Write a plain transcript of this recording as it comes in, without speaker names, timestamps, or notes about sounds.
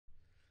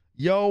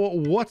Yo,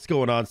 what's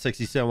going on,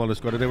 Sexy Sam on the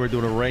squad? Today we're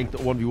doing a ranked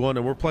 1v1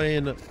 and we're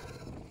playing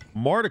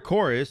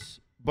Martichorus,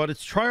 but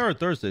it's Tryhard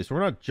Thursday, so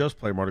we're not just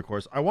playing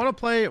Martichorus. I want to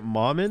play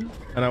Mammon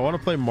and I want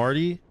to play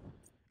Marty,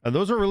 and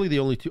those are really the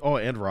only two. Oh,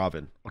 and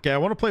Robin. Okay, I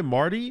want to play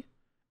Marty.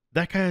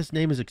 That guy's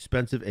name is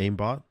Expensive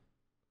Aimbot,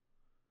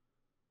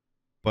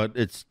 but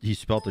he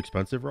spelt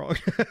expensive wrong.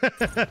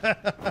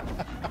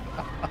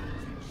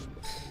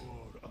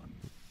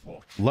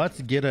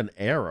 Let's get an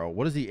arrow.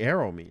 What does the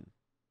arrow mean?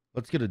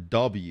 Let's get a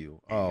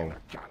W. Oh.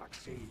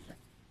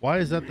 Why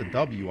is that the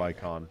W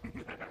icon?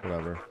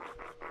 Whatever.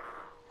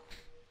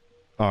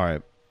 All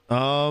right.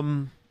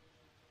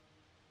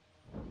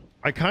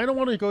 I kind of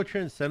want to go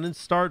Transcendence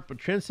start, but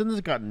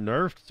Transcendence got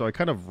nerfed, so I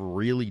kind of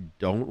really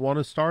don't want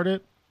to start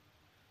it.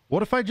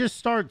 What if I just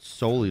start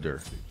Soul Eater?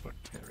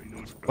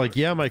 Like,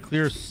 yeah, my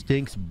clear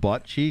stinks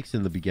butt cheeks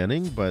in the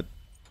beginning, but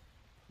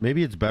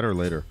maybe it's better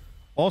later.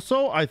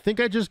 Also, I think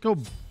I just go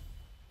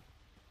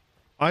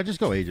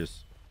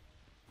Aegis.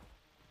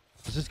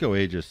 Let's just go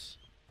Aegis.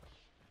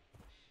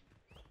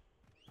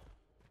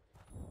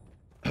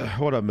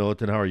 What up,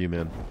 Militant? How are you,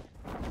 man?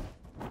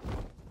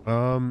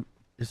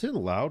 Is it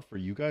loud for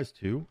you guys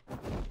too?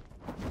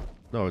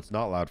 No, it's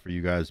not loud for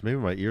you guys. Maybe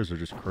my ears are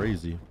just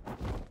crazy.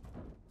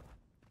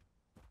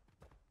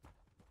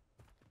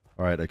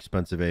 All right,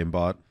 Expensive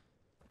Aimbot.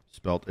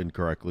 Spelt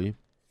incorrectly.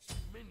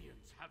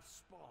 Minions have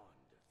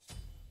spawned.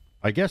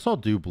 I guess I'll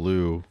do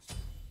blue.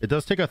 It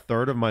does take a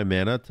third of my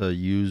mana to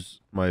use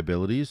my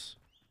abilities,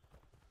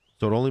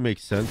 so it only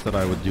makes sense that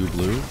I would do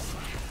blue.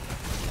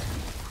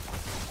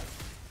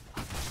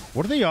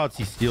 What are the odds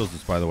he steals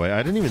this, by the way?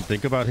 I didn't even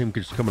think about him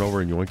just coming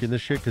over and yoinking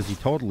this shit, because he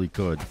totally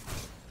could.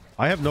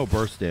 I have no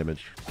burst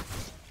damage.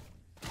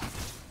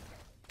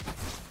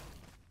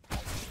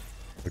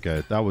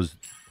 Okay, that was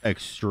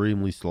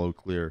extremely slow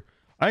clear.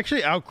 I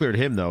actually outcleared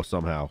him, though,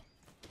 somehow.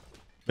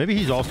 Maybe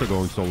he's also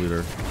going Soul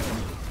Eater.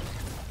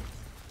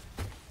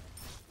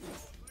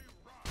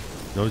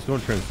 No, he's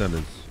going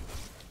Transcendence.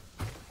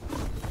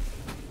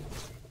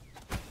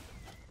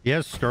 He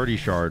has Sturdy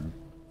Shard,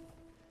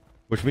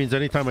 which means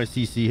anytime I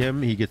CC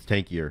him, he gets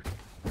tankier.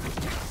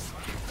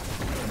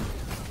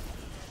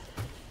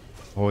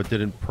 Oh, it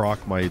didn't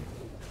proc my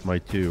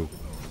 2.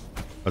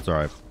 That's all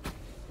right.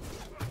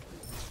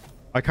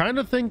 I kind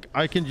of think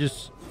I can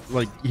just,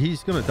 like,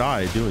 he's gonna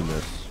die doing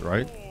this,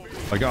 right?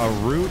 Like a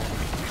root,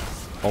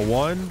 a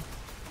 1.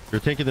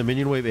 You're taking the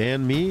minion wave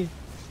and me.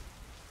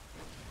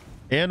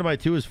 And my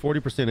 2 is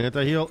 40%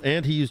 anti-heal.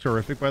 And he used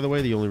Horrific, by the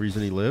way, the only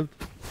reason he lived.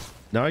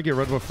 Now I get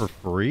rid of it for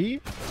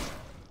free,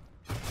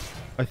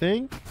 I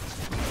think.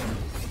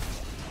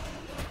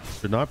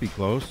 Should not be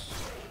close.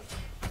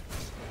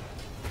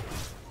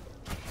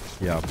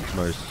 Yeah,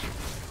 nice.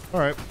 All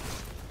right.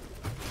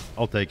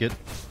 I'll take it.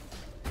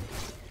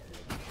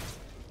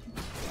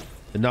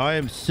 And now I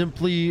am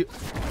simply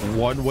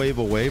 1 wave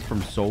away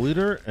from Soul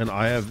Eater, and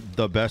I have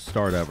the best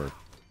start ever.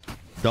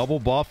 Double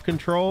buff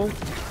control.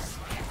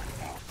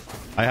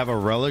 I have a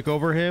relic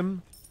over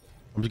him.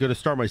 I'm just going to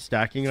start my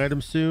stacking item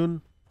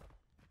soon.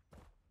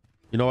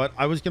 You know what?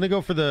 I was going to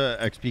go for the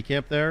XP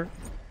camp there,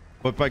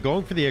 but by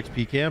going for the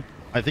XP camp,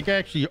 I think I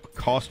actually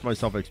cost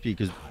myself XP,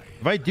 because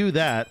if I do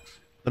that,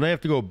 then I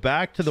have to go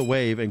back to the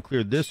wave and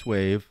clear this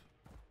wave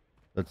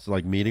that's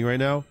like meeting right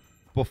now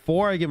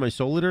before I get my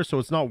Soul Eater, so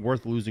it's not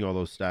worth losing all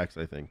those stacks,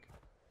 I think.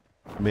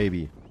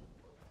 Maybe.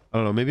 I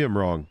don't know. Maybe I'm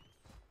wrong.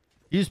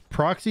 He's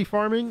proxy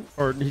farming,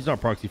 or he's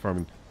not proxy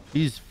farming.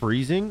 He's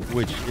freezing,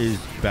 which is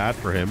bad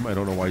for him. I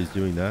don't know why he's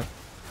doing that.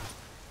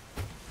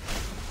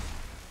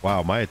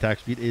 Wow, my attack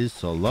speed is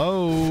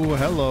slow.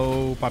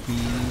 Hello, puppy.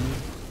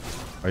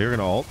 Oh, you're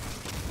gonna ult?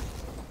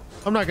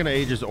 I'm not gonna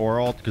Aegis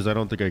or ult because I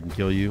don't think I can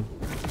kill you.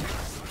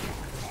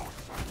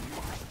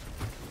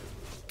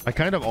 I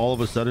kind of all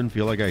of a sudden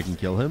feel like I can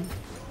kill him.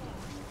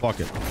 Fuck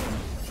it.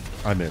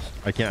 I missed.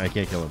 I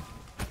can't kill him.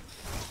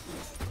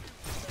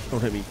 Don't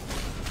hit me.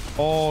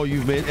 Oh,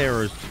 you've made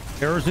errors.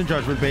 Errors in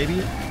judgment,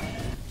 baby.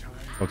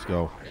 Let's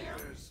go.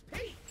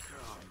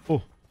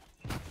 Oh.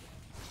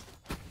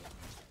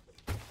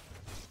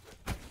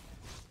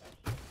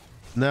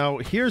 Now,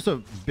 here's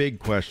a big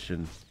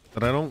question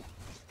that I don't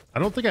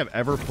think I've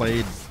ever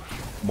played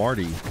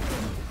Marty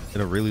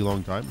in a really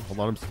long time. Hold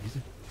on, I'm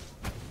sneezing.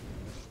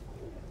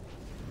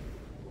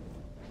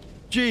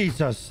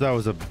 Jesus, that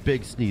was a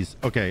big sneeze.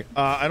 Okay,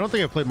 I don't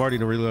think I've played Marty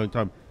in a really long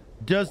time.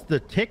 Does the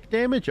tick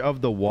damage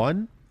of the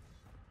 1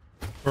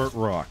 hurt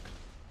rock?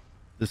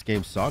 This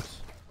game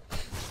sucks.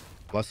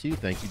 Bless you.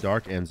 Thank you,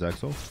 Dark and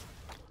Zexel.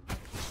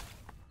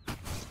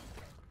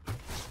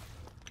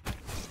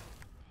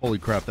 Holy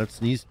crap, that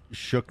sneeze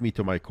shook me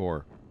to my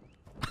core.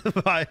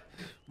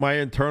 my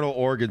internal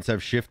organs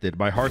have shifted.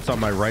 My heart's on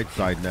my right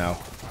side now.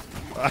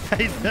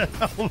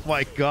 Oh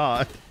my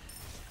god.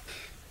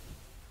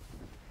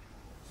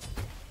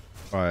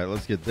 All right,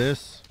 let's get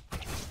this.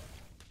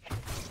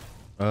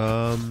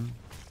 I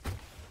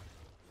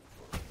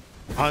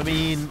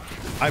mean,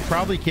 I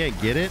probably can't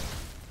get it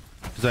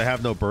because I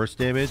have no burst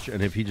damage,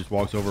 and if he just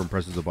walks over and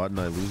presses a button,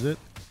 I lose it.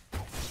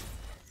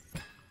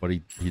 But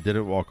he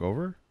didn't walk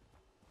over.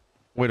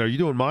 Wait, are you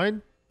doing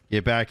mine?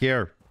 Get back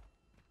here.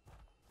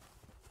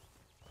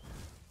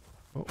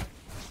 Oh,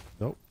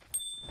 nope.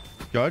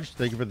 Judge,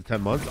 thank you for the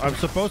 10 months. I'm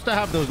supposed to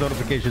have those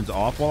notifications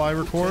off while I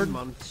record. 10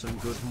 months and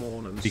good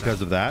morning,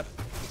 because of that.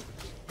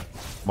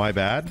 My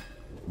bad.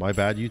 My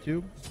bad,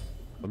 YouTube.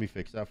 Let me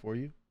fix that for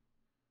you.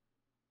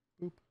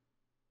 Boop.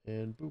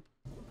 And boop.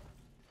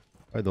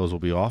 All right, those will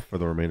be off for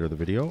the remainder of the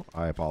video.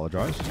 I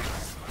apologize.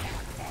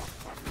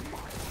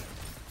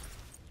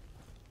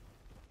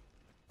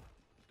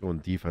 Going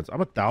defense. I'm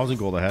 1,000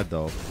 gold ahead,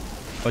 though.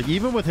 Like,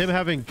 even with him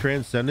having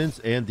Transcendence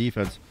and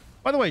defense.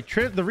 By the way,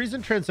 the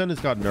reason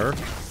Transcendence got nerfed...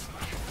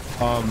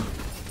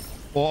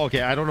 well,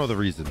 okay, I don't know the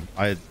reason.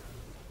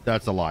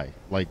 That's a lie.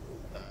 Like,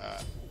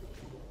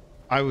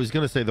 I was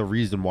going to say the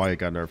reason why it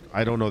got nerfed.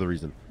 I don't know the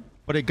reason.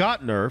 But it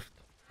got nerfed.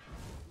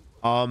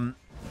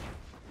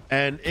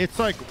 And it's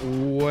like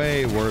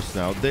way worse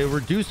now. They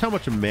reduced how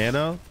much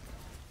mana.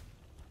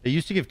 They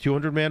used to give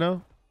 200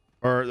 mana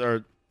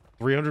or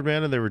 300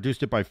 mana. They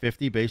reduced it by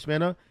 50 base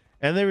mana.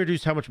 And they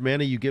reduced how much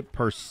mana you get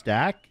per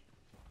stack.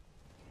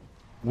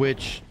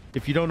 Which,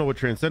 if you don't know what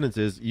Transcendence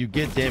is, you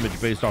get damage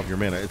based off your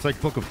mana. It's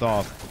like Book of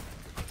Thoth,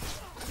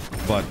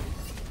 but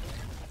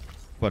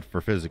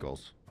for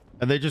physicals.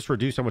 And they just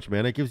reduce how much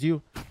mana it gives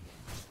you.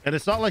 And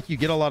it's not like you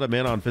get a lot of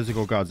mana on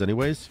physical gods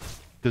anyways,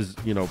 because,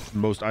 you know,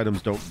 most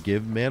items don't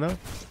give mana.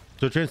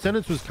 So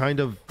Transcendence was kind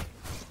of...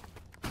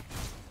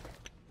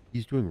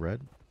 He's doing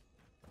red?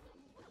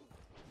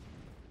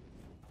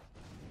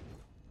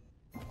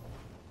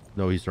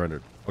 No, he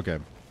surrendered. Okay.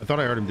 I thought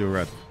I heard him doing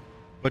red.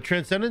 But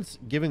Transcendence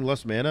giving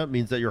less mana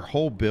means that your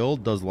whole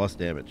build does less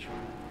damage.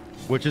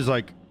 Which is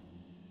like...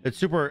 It's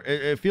super...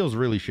 It feels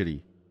really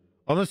shitty.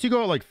 Unless you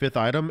go at like 5th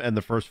item and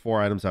the first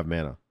 4 items have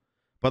mana.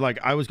 But like,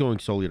 I was going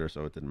Soul Eater,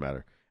 so it didn't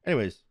matter.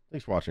 Anyways,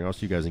 thanks for watching. I'll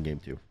see you guys in game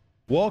 2.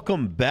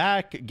 Welcome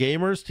back,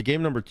 gamers, to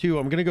game number 2.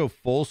 I'm going to go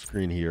full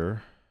screen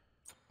here.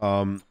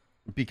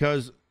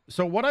 Because...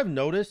 So what I've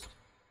noticed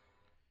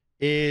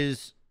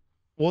is...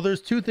 Well,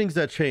 there's 2 things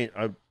that change.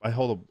 I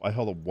hold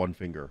a one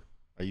finger.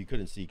 You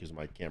couldn't see because of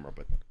my camera,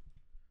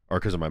 or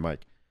because of my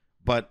mic.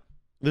 But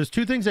there's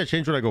 2 things that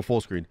change when I go full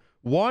screen.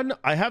 One,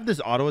 I have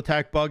this auto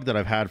attack bug that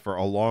I've had for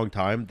a long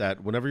time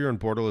that whenever you're in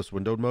borderless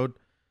windowed mode,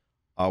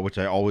 which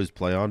I always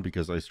play on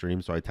because I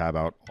stream, so I tab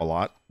out a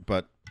lot.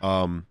 But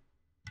whenever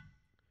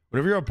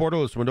you're on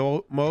borderless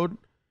window mode,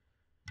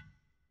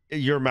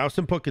 your mouse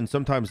input can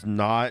sometimes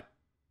not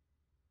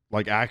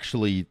like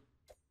actually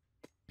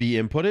be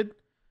inputted.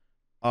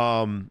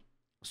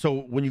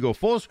 So when you go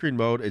full screen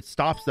mode, it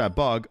stops that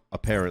bug,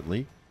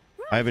 apparently.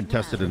 I haven't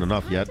tested it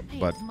enough yet,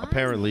 but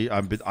apparently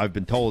I've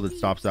been told it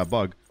stops that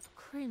bug.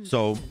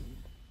 So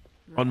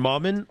on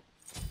Mammon,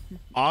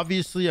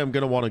 obviously I'm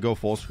going to want to go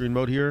full screen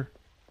mode here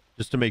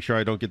just to make sure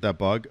I don't get that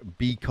bug,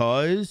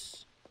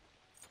 because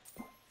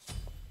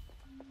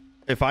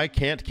if I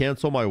can't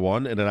cancel my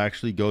 1 and it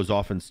actually goes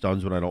off and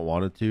stuns when I don't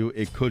want it to,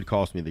 it could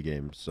cost me the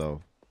game.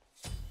 So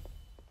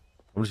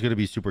I'm just going to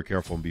be super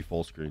careful and be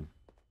full screen.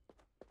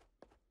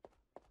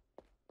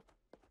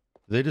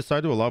 They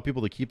decide to allow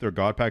people to keep their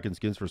god pack and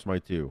skins for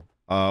Smite 2.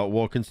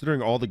 Well,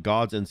 considering all the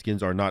gods and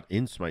skins are not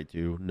in Smite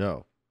 2,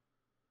 no.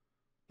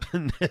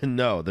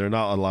 No, they're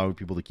not allowing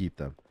people to keep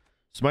them.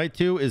 Smite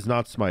 2 is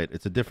not Smite.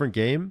 It's a different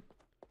game.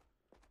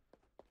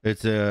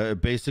 It's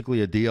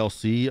basically a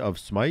DLC of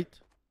Smite.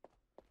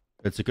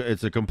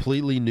 It's a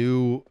completely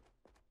new,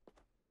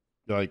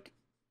 like,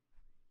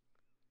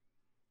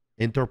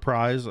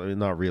 enterprise. I mean,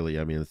 not really.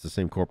 I mean, it's the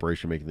same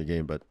corporation making the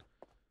game, but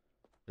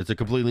it's a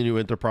completely new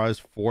enterprise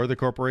for the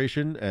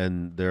corporation,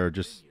 and they're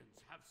just...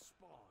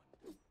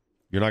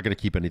 You're not going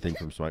to keep anything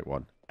from Smite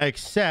 1.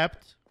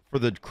 Except for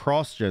the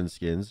cross-gen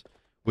skins,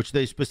 which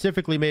they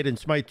specifically made in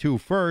Smite 2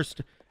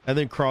 first, and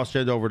then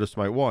cross-gen over to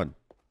Smite 1.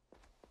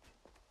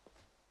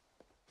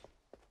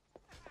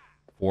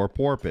 For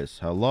Porpoise.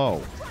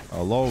 Hello.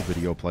 Hello,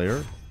 video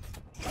player.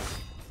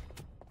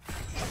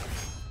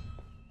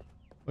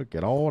 Look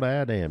at all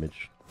that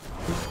damage.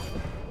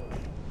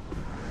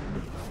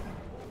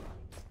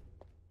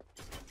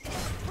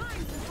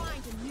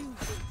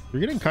 You're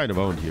getting kind of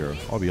owned here.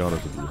 I'll be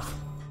honest with you.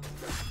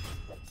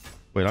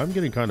 Wait, I'm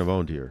getting kind of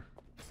owned here.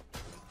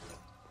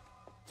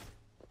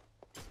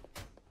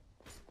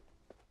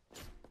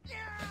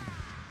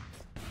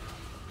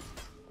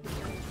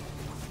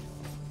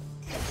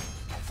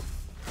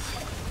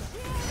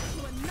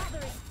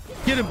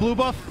 Get him, blue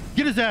buff.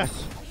 Get his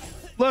ass.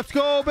 Let's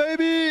go,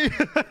 baby.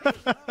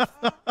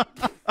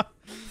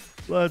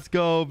 Let's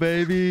go,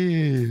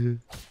 baby.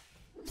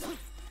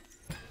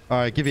 All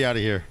right, get me out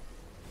of here.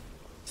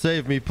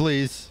 Save me,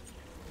 please.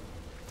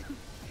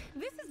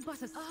 This is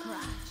but a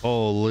scratch.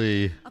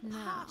 Holy.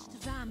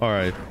 All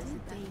right.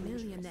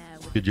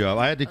 Good job.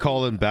 I had to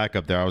call in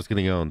backup there. I was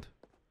getting owned.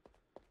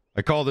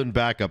 I called in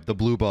backup, the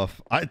blue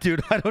buff.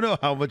 Dude, I don't know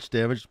how much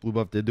damage blue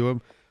buff did to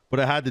him, but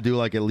I had to do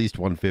like at least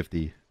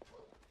 150.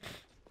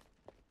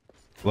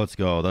 Let's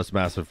go. That's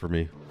massive for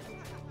me.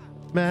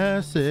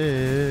 Massive.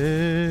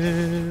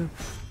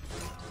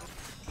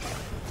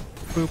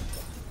 Boop.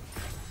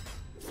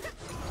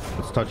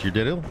 Let's touch your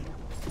diddle.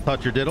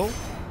 Touch your diddle.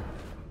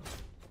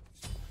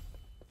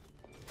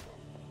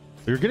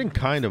 You're getting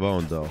kind of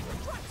owned, though.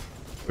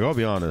 I'll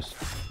be honest.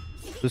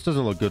 This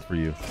doesn't look good for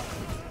you.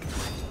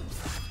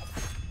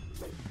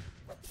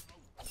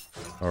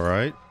 All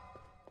right.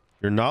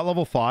 You're not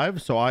level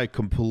 5, so I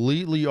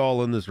completely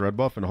all in this red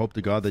buff and hope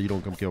to God that you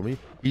don't come kill me.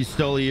 He's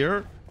still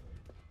here.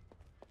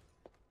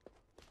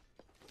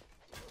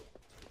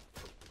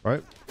 All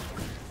right.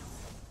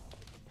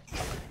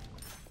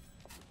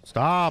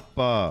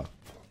 Stop.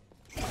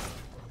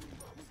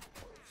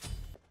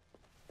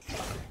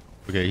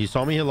 Okay, he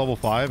saw me hit level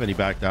 5 and he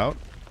backed out.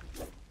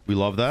 We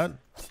love that.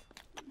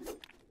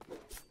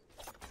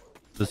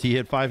 Does he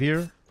hit 5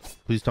 here?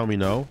 Please tell me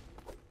no.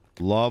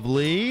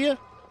 Lovely.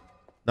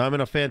 Now I'm in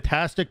a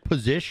fantastic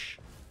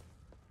position.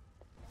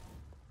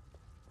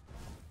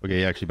 Okay,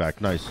 he actually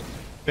backed. Nice.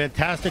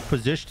 Fantastic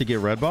position to get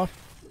red buff.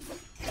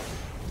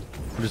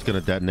 I'm just going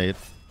to detonate.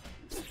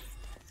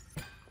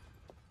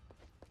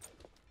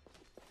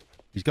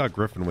 He's got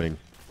Griffin Wing.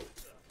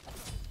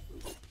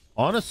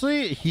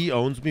 Honestly, he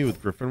owns me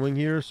with Griffin Wing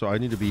here, so I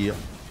need to be a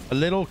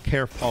little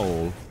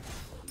careful.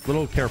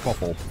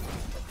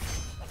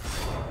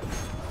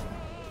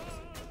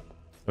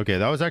 Okay,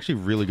 that was actually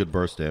really good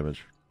burst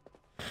damage.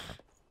 All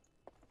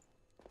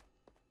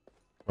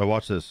right,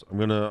 watch this. I'm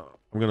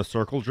gonna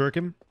circle jerk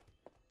him.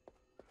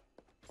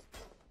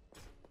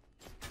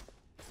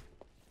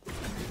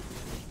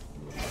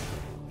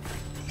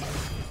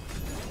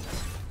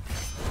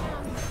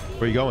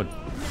 Where are you going?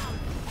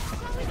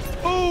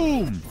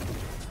 Boom!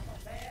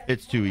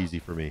 It's too easy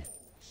for me.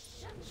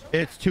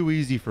 It's too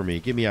easy for me.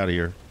 Get me out of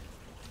here.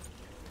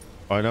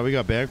 All right, now we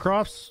got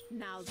Bancrofts.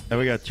 And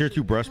we got tier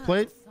 2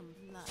 breastplate.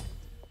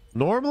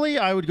 Normally,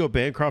 I would go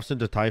Bancrofts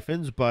into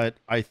Typhons, but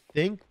I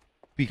think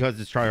because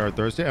it's Tryhard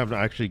Thursday, I'm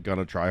actually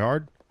gonna try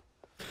hard.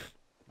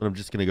 And I'm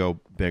just gonna go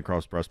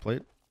Bancrofts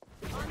breastplate.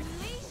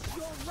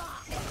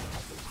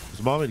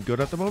 Is mom good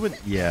at the moment?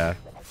 Yeah.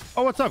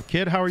 Oh, what's up,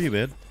 kid? How are you,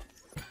 man?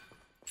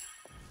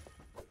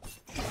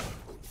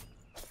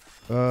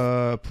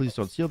 Please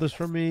don't steal this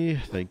from me.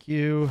 Thank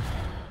you.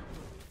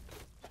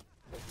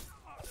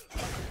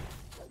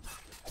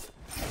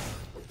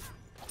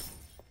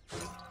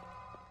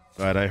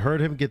 All right, I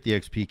heard him get the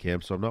XP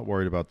camp, so I'm not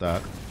worried about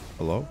that.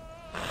 Hello?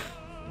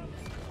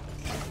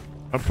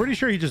 I'm pretty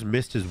sure he just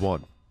missed his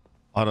one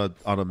on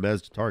a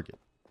mezzed target.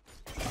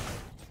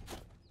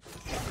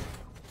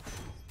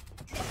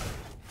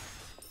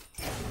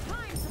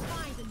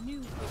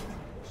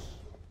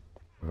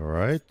 All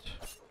right.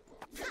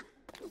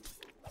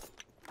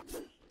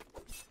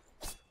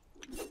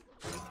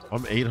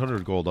 I'm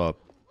 800 gold up.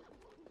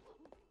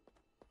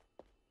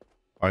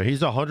 All right, he's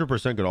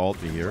 100% gonna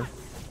ult me here.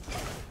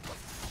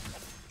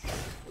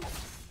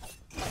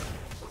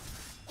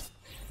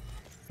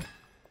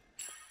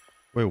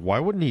 Wait, why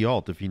wouldn't he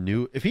ult if he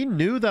knew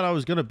that I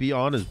was gonna be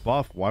on his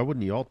buff? Why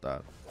wouldn't he ult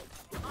that?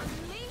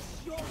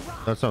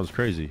 That sounds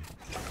crazy.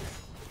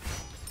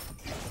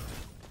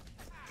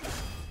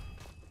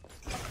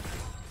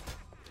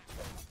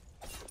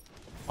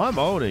 I'm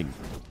owning.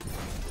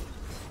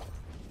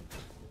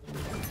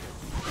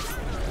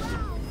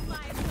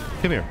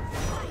 Come here.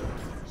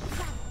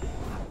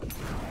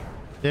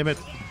 Damn it.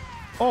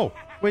 Oh,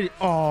 wait.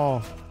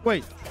 Oh,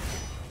 wait.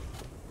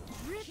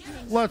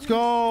 Let's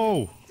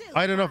go.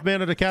 I had enough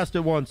mana to cast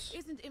it once.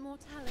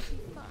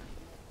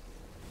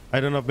 I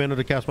had enough mana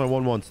to cast my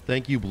one once.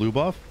 Thank you, blue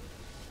buff.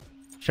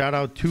 Shout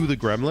out to the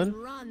gremlin.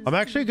 I'm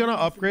actually going to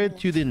upgrade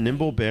to the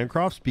nimble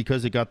Bancrofts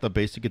because it got the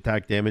basic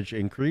attack damage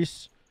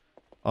increase.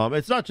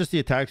 It's not just the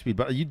attack speed,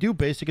 but you do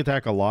basic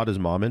attack a lot as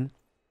Mammon.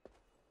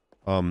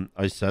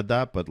 I said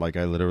that, but like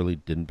I literally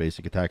didn't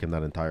basic attack in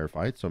that entire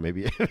fight, so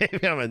maybe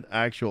I'm an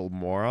actual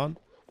moron.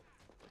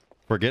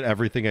 Forget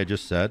everything I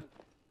just said.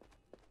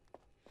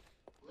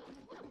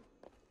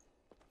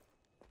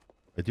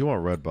 I do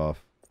want red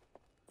buff.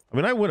 I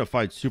mean, I win a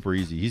fight super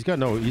easy. He's got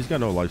no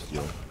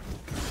lifesteal.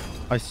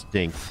 I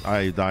stink.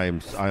 I am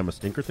a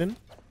stinkerton.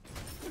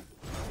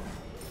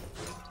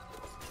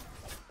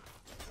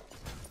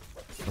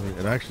 I mean,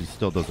 it actually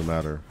still doesn't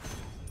matter.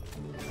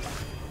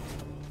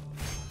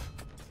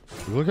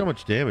 Look how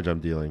much damage I'm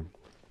dealing.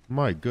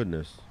 My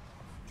goodness.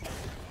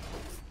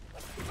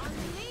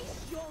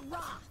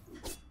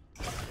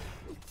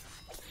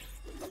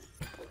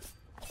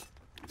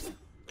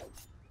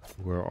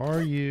 Where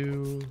are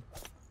you?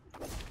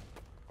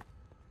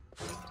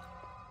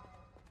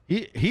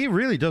 He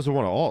really doesn't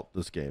want to ult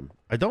this game.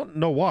 I don't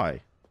know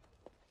why.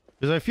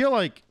 Because I feel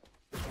like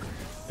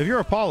if you're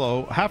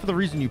Apollo, half of the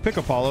reason you pick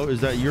Apollo is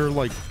that you're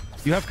like,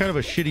 you have kind of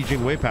a shitty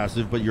Jingwei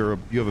passive, but you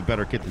have a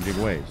better kit than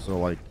Jingwei. So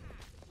like,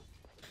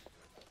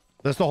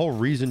 that's the whole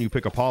reason you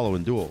pick Apollo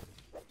in Duel,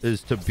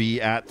 is to be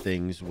at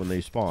things when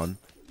they spawn,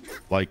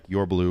 like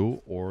your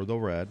blue or the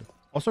red.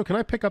 Also, can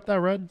I pick up that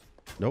red?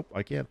 Nope,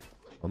 I can't.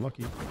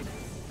 Unlucky.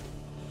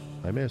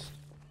 I missed.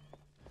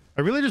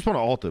 I really just want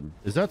to ult him.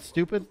 Is that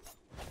stupid?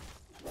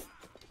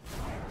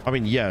 I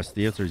mean, yes.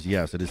 The answer is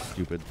yes. It is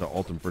stupid to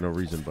ult him for no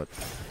reason, but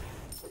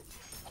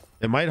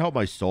it might help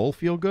my soul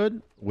feel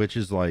good, which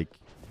is like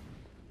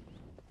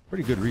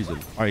pretty good reason.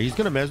 All right, he's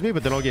gonna mez me,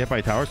 but then I'll get hit by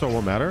a tower, so it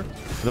won't matter.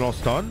 And then I'll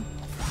stun.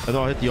 And then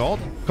I'll hit the ult.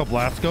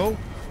 Kablasco.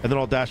 And then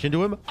I'll dash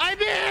into him. I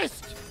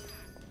missed!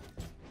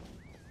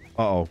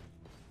 Uh-oh.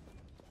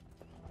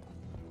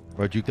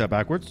 Do I juke that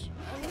backwards?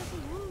 A little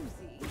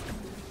woozy,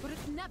 but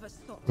it never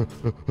stopped.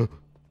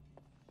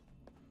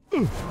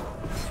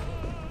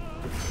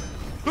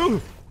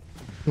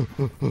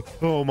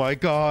 Oh my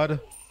god.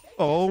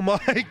 Oh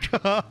my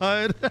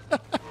god.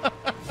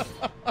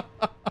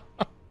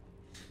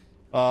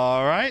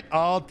 All right,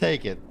 I'll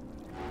take it.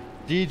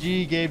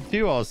 GG game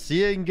 2. I'll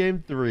see you in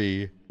game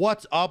 3.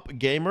 What's up,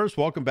 gamers?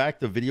 Welcome back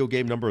to video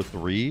game number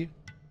 3.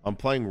 I'm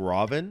playing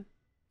Robin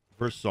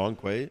versus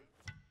Zhonghui.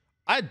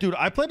 I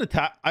played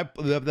attack.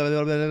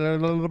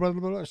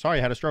 Sorry,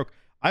 I had a stroke.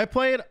 I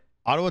played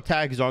auto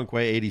attack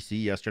Zhonghui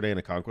ADC yesterday in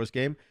a conquest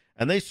game,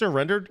 and they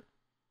surrendered.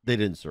 They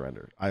didn't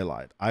surrender. I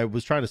lied. I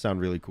was trying to sound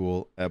really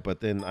cool, but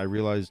then I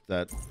realized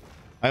that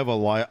I have a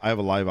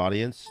live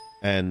audience,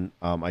 and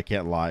I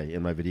can't lie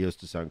in my videos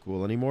to sound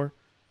cool anymore.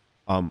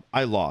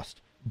 I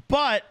lost,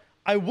 but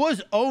I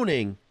was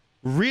owning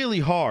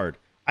really hard.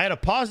 I had a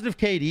positive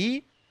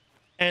KD,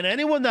 and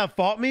anyone that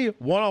fought me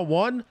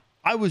one-on-one,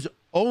 I was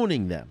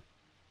owning them.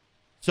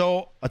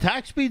 So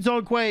attack speed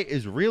Zhonghui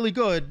is really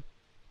good.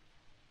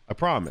 I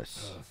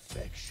promise.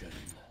 Perfection.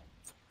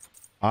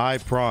 I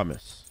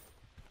promise.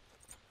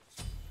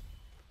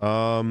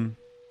 Oh,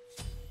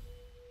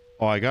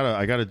 I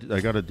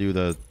gotta do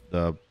the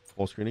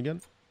full screen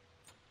again.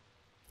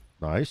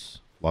 Nice,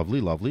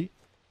 lovely.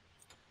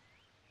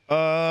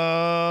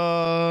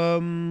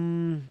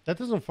 That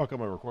doesn't fuck up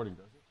my recording,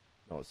 does it?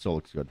 No, it still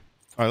looks good.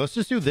 All right, let's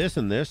just do this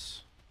and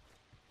this.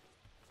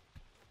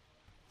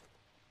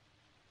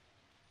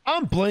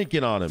 I'm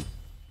blanking on him.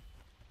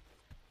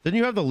 Didn't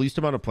you have the least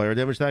amount of player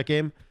damage that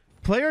game?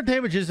 Player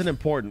damage isn't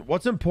important.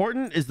 What's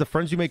important is the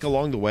friends you make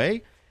along the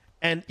way.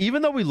 And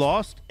even though we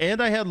lost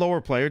and I had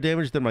lower player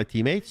damage than my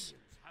teammates,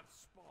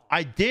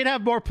 I did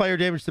have more player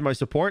damage than my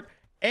support,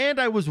 and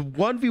I was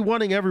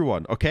 1v1ing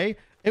everyone, okay?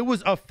 It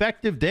was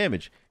effective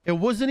damage. It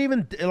wasn't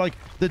even like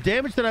the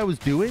damage that I was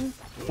doing.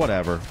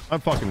 Whatever. I'm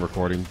fucking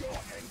recording.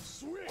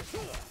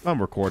 I'm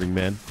recording,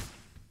 man.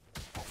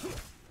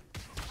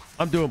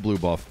 I'm doing blue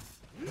buff.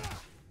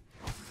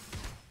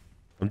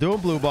 I'm doing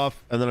blue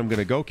buff, and then I'm going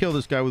to go kill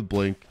this guy with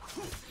Blink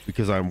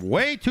because I'm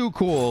way too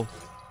cool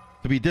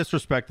to be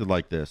disrespected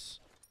like this.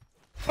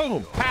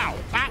 Boom, pow,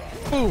 ah,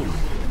 boom.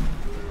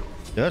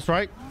 Yeah, that's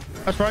right.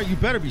 That's right. You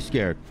better be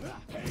scared.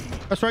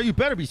 That's right. You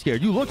better be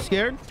scared. You look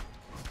scared.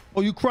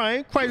 Oh, you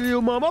crying? Cry to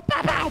your mama.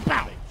 Pow, pow,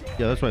 pow.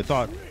 Yeah, that's what I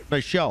thought.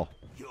 Nice shell.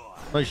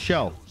 Nice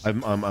shell.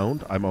 I'm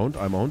owned. I'm owned.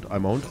 I'm owned.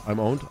 I'm owned. I'm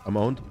owned. I'm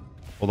owned.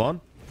 Hold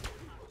on.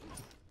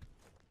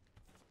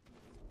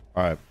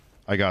 All right.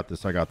 I got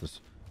this. I got this.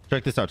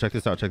 Check this out. Check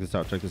this out. Check this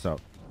out. Check this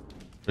out.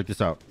 Check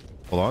this out.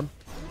 Hold on.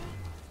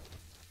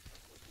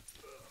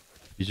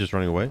 He's just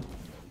running away.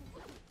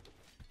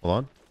 Hold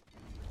on.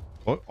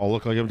 Oh, I'll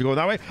look like I'm going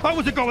that way. I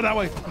wasn't going that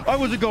way. I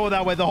wasn't going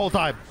that way the whole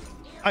time.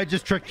 I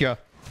just tricked you.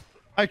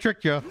 I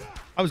tricked you.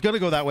 I was going to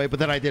go that way, but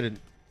then I didn't.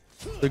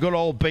 They go to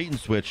old bait and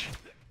switch.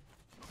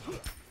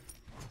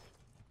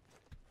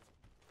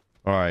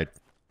 All right.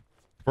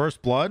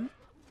 First blood.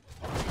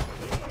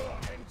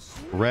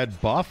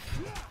 Red buff.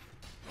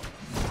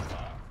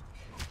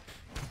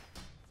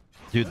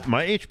 Dude,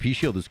 my HP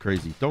shield is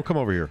crazy. Don't come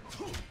over here.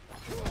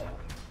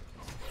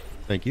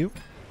 Thank you,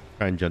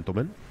 kind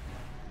gentlemen.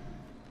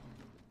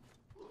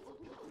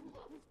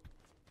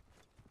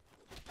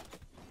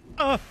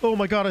 Oh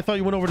my god, I thought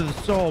you went over to the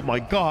soul. Oh my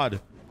god.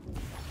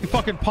 You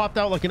fucking popped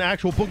out like an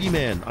actual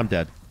boogeyman. I'm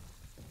dead.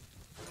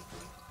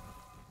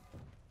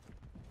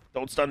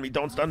 Don't stun me,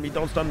 don't stun me,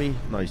 don't stun me.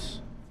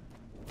 Nice.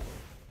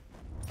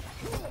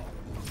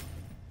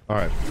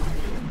 Alright.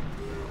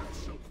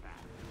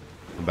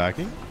 I'm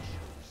backing.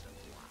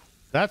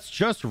 That's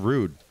just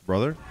rude,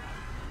 brother.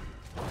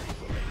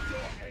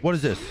 What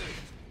is this?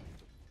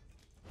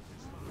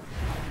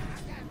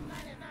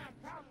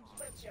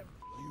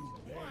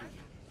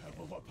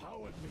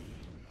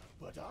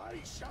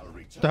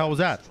 What the hell was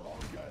that?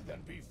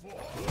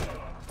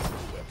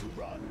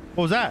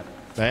 What was that,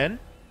 man?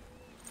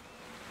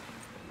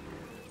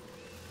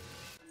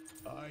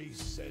 I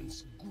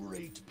sense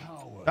great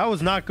power. That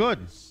was not good.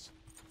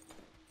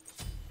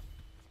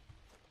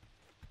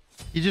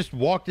 He just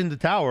walked in the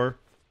tower.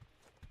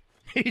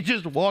 He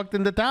just walked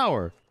in the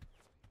tower.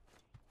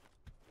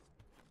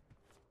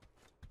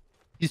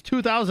 He's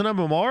 2,000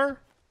 MMR?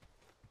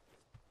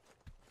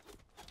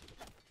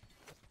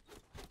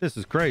 This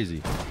is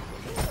crazy.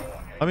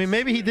 I mean,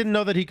 maybe he didn't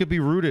know that he could be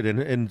rooted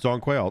in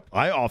Zhonghui.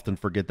 I often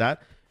forget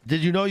that.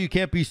 Did you know you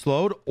can't be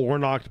slowed or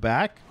knocked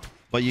back?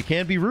 But you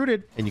can be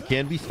rooted and you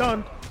can be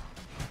stunned.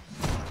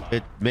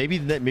 Maybe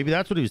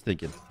that's what he was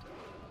thinking.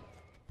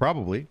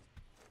 Probably.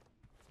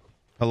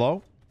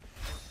 Hello?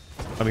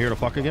 I'm here to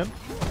fuck again?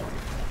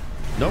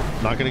 Nope,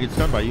 not gonna get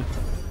stunned by you.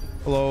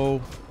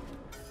 Hello?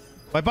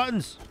 My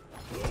buttons!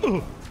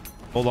 Ugh.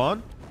 Hold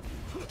on.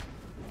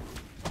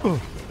 Ugh.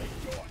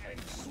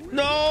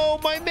 No,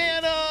 my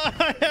mana!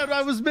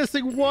 I was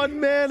missing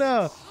one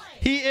mana.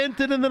 He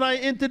inted and then I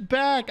inted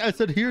back. I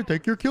said, here,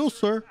 take your kill,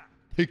 sir.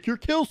 Take your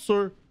kill,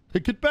 sir.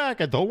 Take it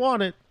back. I don't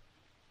want it.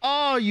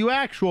 Oh, you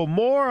actual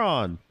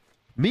moron.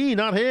 Me,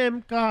 not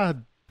him.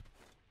 God.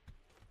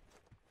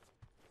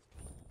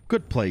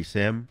 Good play,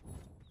 Sam.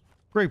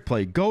 Great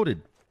play.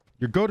 Goated.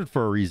 You're goated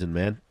for a reason,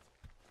 man.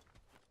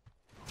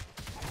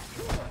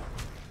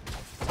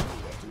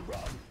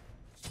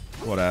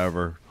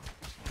 Whatever.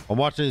 I'm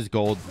watching his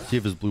gold. See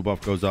if his blue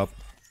buff goes up.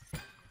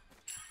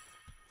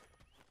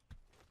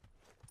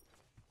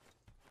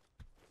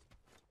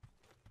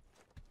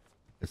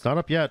 It's not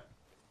up yet.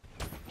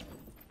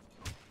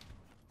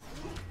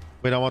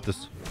 Wait, I want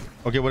this.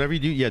 Okay, whatever you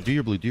do. Yeah, do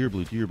your blue. Do your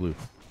blue. Do your blue.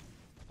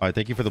 All right,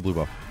 thank you for the blue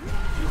buff.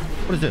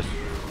 What is this?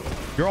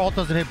 Your ult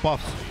doesn't hit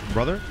buffs,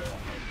 brother.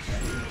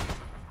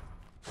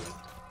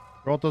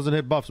 Your ult doesn't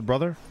hit buffs,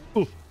 brother.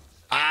 Ooh.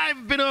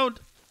 I've been owned.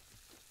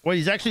 Wait,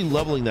 he's actually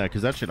leveling that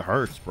because that shit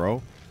hurts,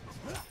 bro.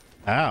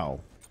 Ow.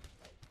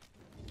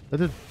 That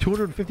did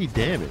 250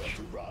 damage.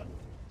 All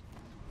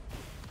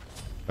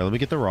right, let me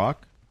get the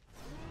rock.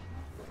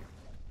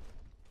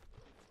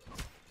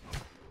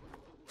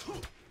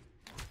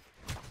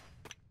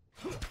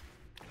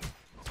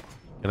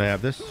 Can I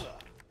have this?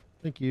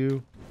 Thank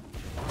you.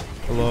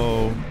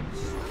 Hello.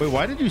 Wait,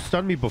 why did you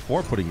stun me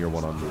before putting your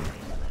one on me?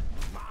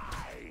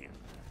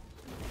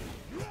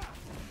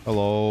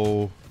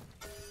 Hello.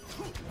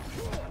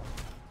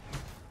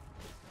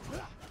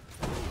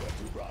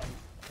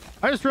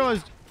 I just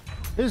realized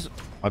his...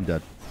 I'm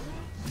dead.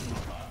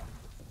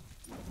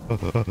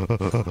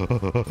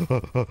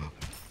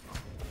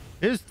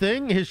 His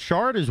thing, his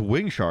shard is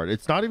wing shard.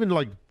 It's not even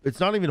like...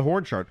 It's not even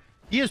horn shard.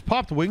 He has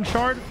popped wing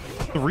shard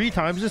 3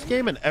 times this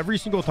game, and every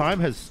single time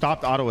has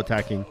stopped auto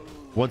attacking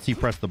once he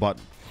pressed the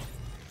button.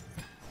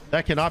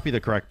 That cannot be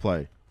the correct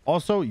play.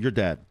 Also, you're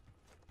dead.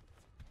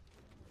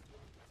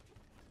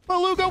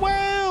 Beluga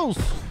whales!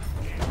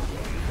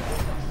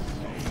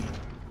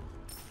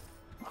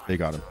 They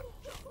got him.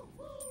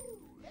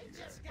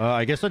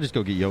 I guess I just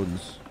go get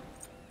Jotun's.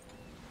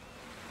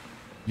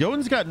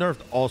 Jotun's got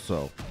nerfed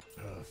also,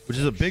 which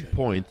is a big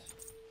point.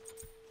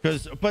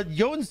 But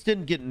Jotun's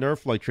didn't get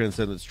nerfed like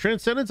Transcendence.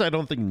 Transcendence, I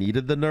don't think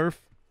needed the nerf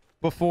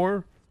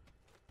before,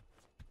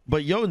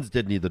 but Jotun's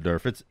did need the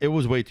nerf. It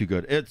was way too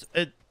good.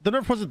 The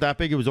nerf wasn't that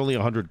big. It was only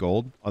 100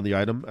 gold on the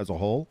item as a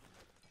whole.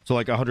 So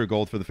like 100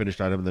 gold for the finished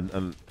item, and then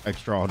an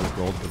extra 100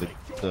 gold for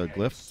the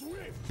glyph.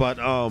 But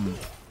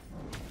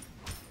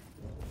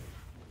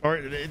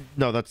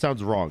no, that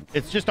sounds wrong.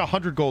 It's just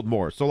 100 gold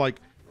more. So like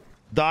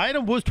the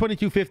item was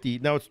 2250,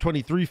 now it's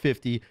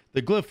 2350.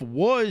 The glyph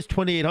was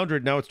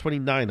 2800, now it's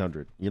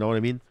 2900. You know what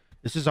I mean?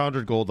 It's just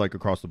 100 gold like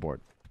across the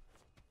board.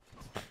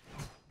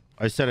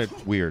 I said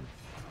it weird.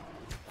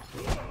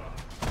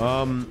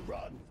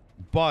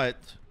 But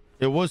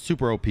it was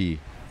super OP.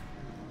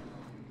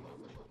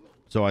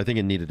 So I think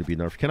it needed to be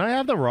nerfed. Can I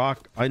have the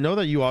rock? I know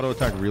that you auto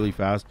attack really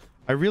fast.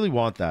 I really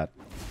want that.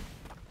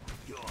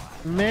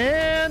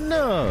 Man,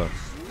 you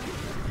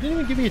didn't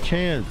even give me a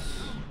chance.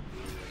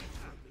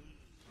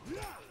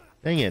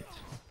 Dang it.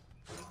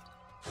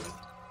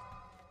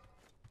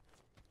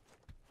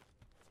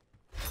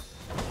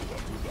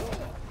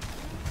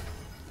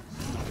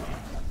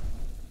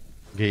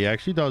 Okay, he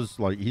actually does,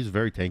 like, he's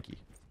very tanky.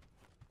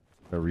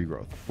 The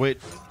regrowth.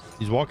 Wait,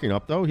 he's walking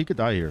up, though? He could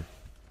die here.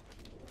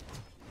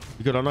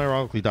 He could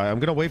unironically die. I'm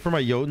going to wait for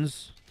my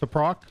Jotuns to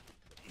proc.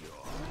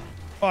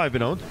 Oh, I've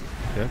been owned.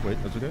 Okay, wait,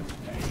 that's okay.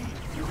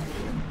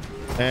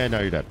 And now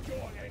you're dead.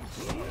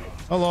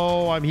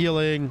 Hello, I'm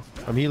healing.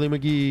 I'm healing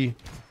McGee.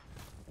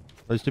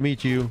 Nice to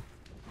meet you.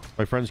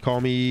 My friends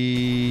call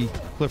me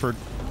Clifford.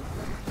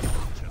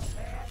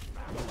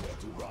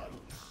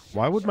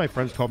 Why would my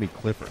friends call me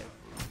Clifford?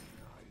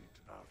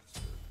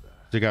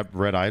 They got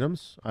red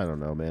items? I don't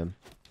know, man.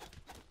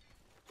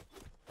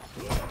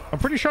 I'm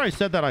pretty sure I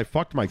said that I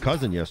fucked my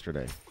cousin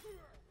yesterday.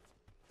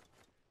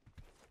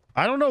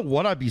 I don't know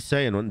what I'd be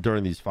saying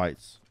during these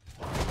fights.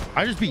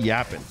 I just be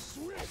yapping.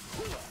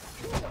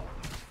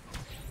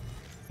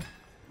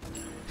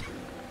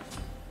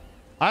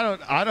 I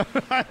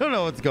don't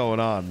know what's going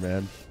on,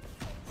 man.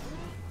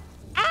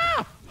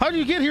 Ah! How did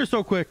you get here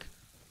so quick?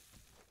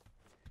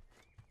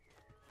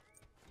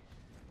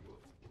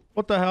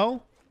 What the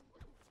hell?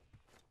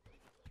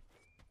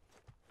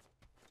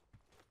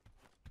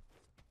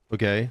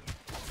 Okay.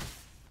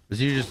 Is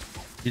he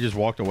just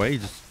walked away?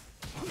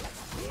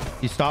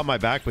 He stopped my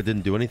back but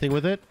didn't do anything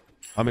with it?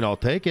 I mean, I'll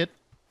take it.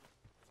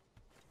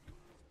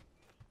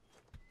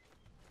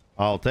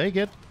 I'll take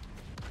it.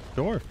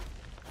 Sure.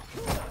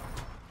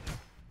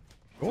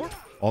 Sure.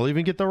 I'll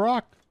even get the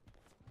rock.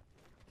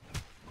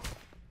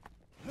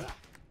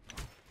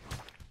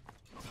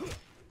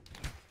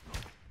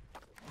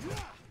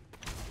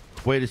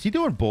 Wait, is he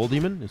doing Bull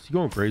Demon? Is he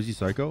going crazy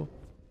psycho?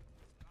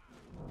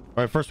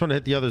 All right, first one to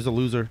hit the other is a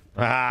loser.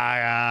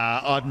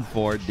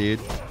 Unfort, dude.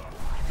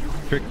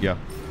 Trick ya.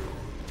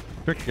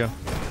 Trick ya.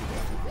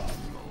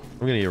 I'm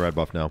gonna get a red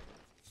buff now.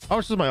 How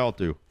much does my ult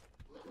do?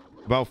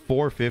 About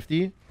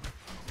 450.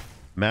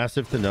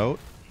 Massive to note.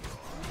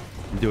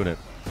 I'm doing it.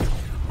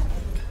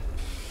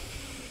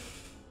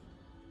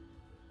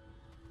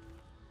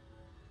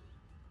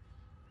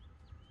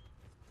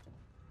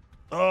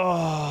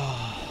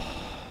 Oh.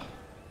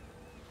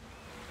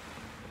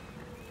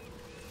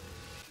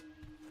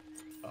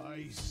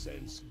 I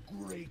sense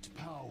great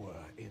power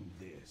in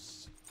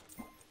this.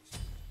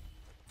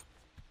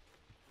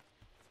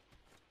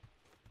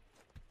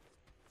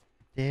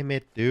 Damn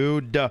it,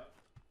 dude.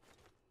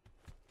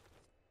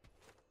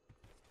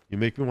 You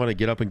make me want to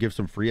get up and give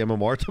some free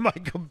MMR to my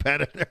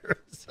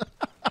competitors.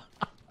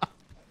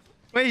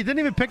 Wait, he didn't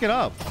even pick it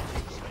up.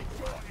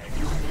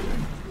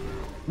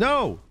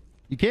 No,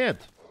 you can't.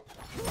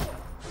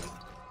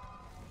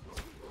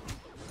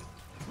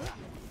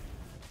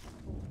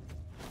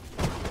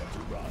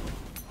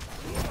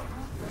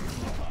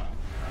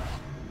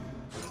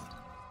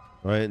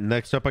 All right,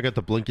 next up, I got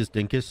the Blinkus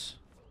Dinkus.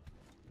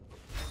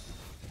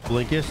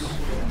 Blinkus.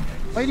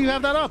 Why do you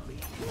have that up?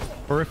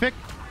 Horrific.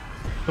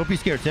 Don't be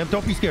scared, Sam.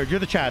 Don't be scared. You're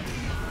the Chad.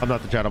 I'm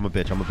not the Chad. I'm a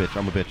bitch. I'm a bitch.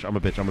 I'm a bitch. I'm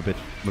a bitch. I'm a bitch.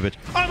 I'm a bitch.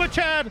 I'm a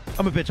Chad.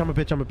 I'm a bitch. I'm a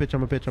bitch. I'm a bitch.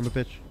 I'm a bitch. I'm a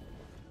bitch.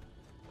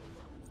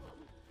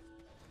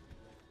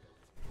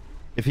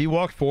 If he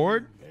walked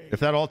forward, if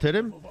that ult hit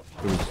him,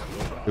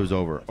 it was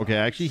over. Okay,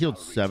 I actually healed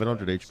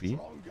 700 HP.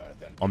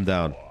 I'm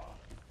down.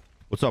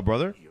 What's up,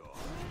 brother?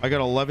 I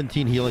got 11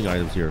 healing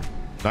items here.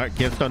 All right,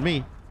 can't stun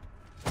me.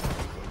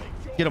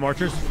 Get him,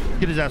 archers.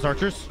 Get his ass,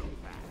 archers.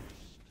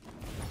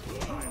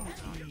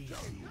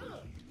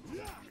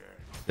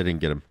 They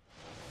didn't get him.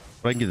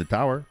 But I can get the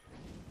tower.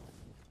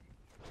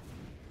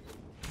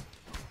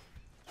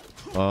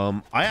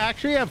 I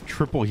actually have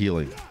triple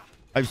healing.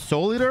 I have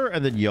Soul Eater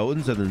and then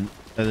Jotuns and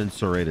then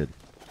Serrated.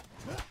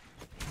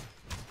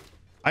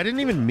 I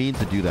didn't even mean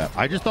to do that.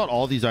 I just thought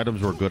all these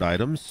items were good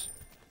items.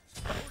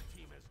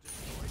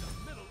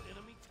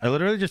 I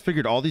literally just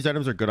figured all these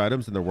items are good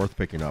items and they're worth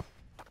picking up.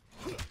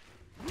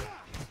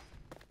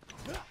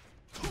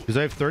 Because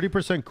I have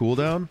 30%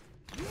 cooldown.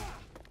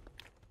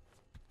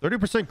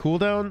 30%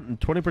 cooldown and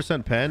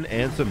 20% pen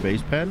and some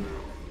base pen.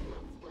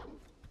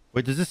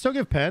 Wait, does this still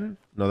give pen?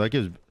 No, that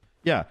gives...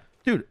 Yeah.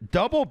 Dude,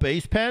 double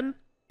base pen,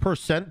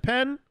 percent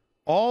pen,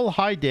 all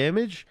high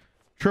damage,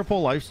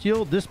 triple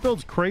lifesteal. This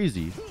build's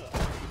crazy.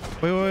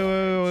 Wait.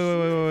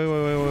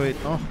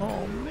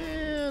 Oh,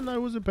 man. I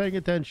wasn't paying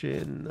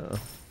attention.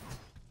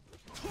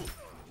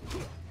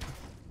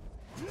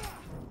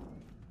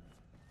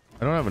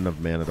 I don't have enough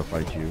mana to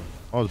fight you.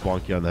 I'll just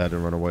bonk you on the head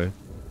and run away.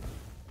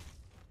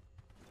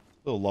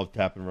 Little love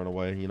tap and run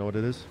away. You know what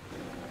it is?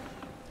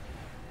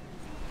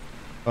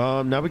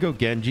 Now we go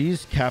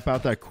Genji's. Cap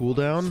out that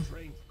cooldown.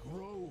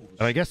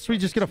 And I guess we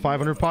just get a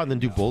 500 pot and then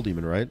do Bull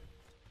Demon, right?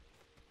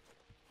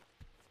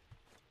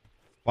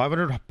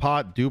 500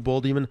 pot, do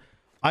Bull Demon.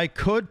 I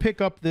could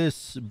pick up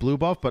this blue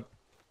buff, but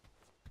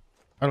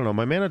I don't know.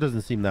 My mana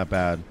doesn't seem that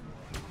bad.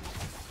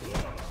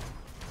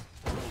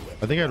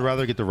 I think I'd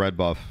rather get the red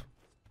buff.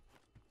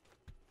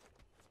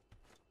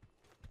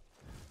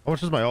 How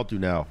much does my ult do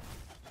now?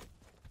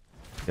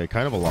 Okay,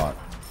 kind of a lot.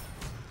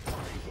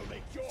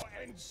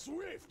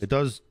 It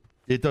does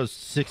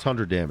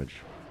 600 damage.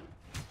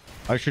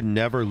 I should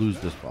never lose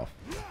this buff.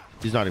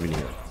 He's not even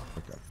here.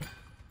 Okay.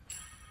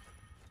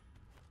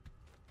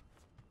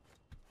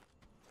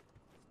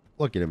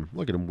 Look at him.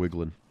 Look at him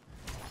wiggling.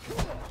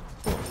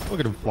 Look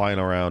at him flying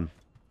around.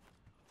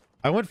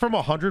 I went from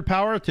 100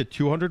 power to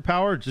 200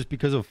 power just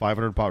because of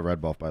 500 pot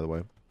red buff, by the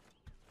way.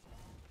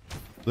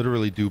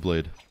 Literally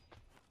Blade.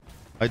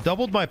 I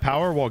doubled my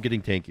power while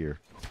getting tankier.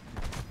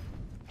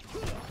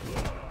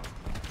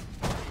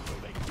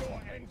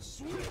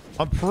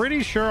 I'm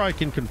pretty sure I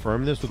can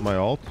confirm this with my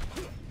ult.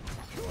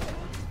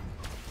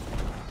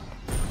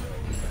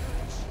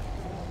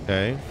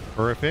 Okay,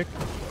 horrific.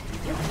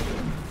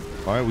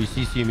 All right, we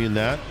CC immune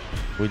that.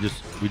 We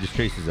just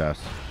chase his ass.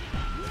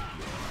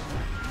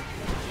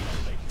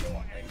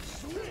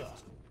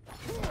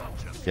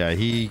 Yeah,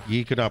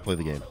 he could not play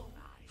the game.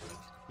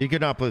 He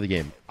could not play the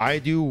game. I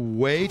do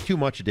way too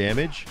much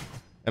damage,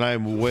 and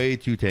I'm way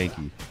too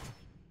tanky.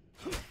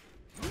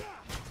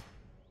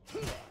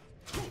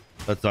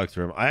 That sucks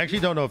for him. I actually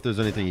don't know if there's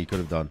anything he could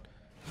have done.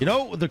 You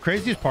know, the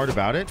craziest part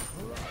about it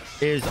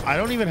is I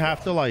don't even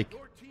have to like...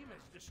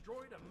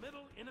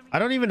 I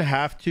don't even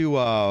have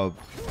to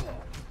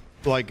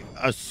like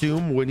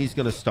assume when he's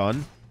gonna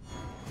stun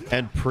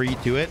and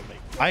pre-to it.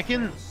 I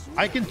can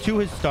 2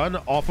 his stun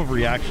off of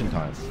reaction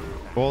time.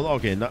 Well,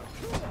 okay, no,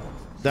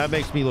 that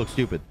makes me look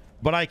stupid.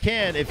 But I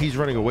can if he's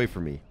running away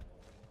from me.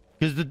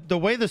 Because the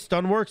way the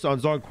stun works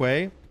on Zhong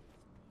Kui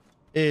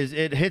is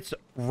it hits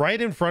right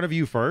in front of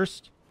you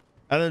first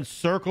and then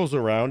circles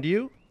around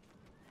you.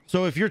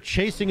 So if you're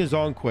chasing a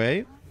Zhong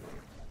Kui,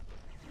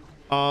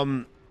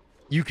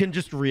 you can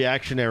just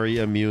reactionary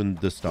immune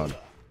the stun.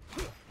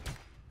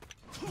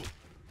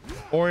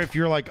 Or if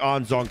you're like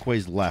on Zhong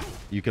Kui's left,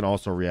 you can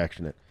also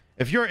reaction it.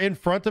 If you're in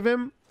front of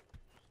him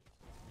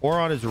or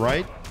on his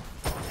right,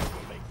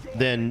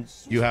 then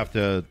you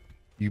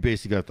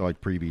basically have to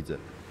like pre-beads it.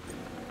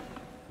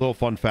 Little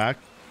fun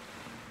fact.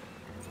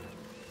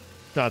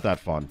 It's not that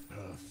fun.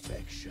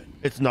 Perfection.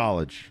 It's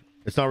knowledge.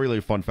 It's not really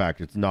a fun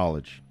fact. It's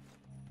knowledge.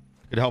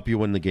 It could help you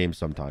win the game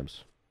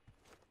sometimes.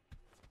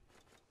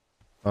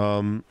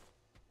 I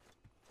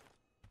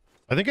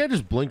I think I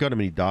just blink on him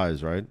and he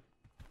dies, right?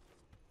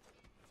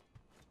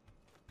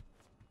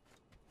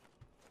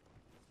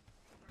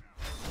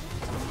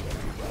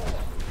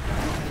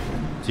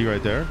 See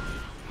right there?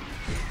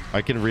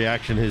 I can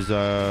reaction his 3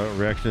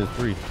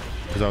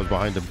 because I was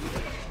behind him.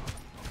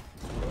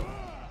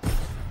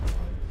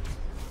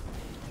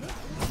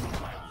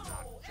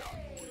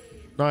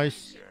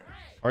 Nice.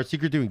 Art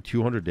Secret doing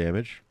 200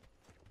 damage.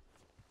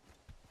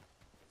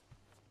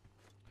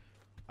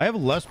 I have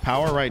less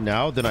power right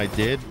now than I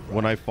did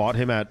when I fought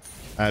him at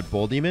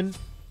Bull Demon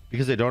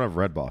because they don't have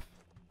red buff.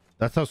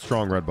 That's how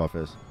strong red buff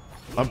is.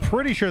 I'm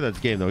pretty sure that's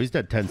game though. He's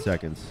dead 10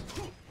 seconds.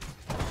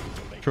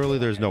 Surely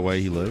there's no way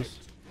he lives.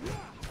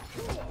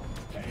 All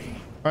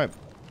right.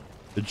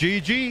 The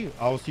GG.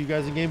 I will see you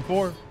guys in game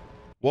 4.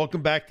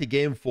 Welcome back to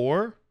game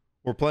 4.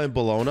 We're playing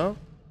Bologna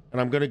and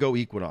I'm going to go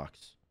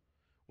Equinox.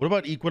 What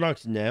about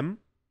Equinox Nem?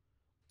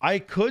 I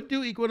could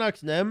do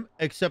Equinox Nem,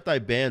 except I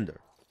banned her.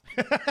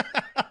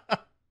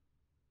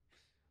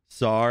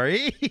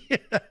 Sorry.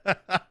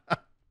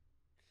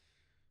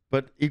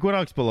 But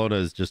Equinox Bologna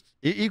is just...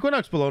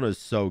 Equinox Bologna is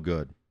so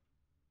good.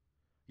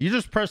 You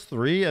just press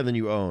 3 and then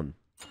you own.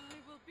 I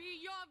will be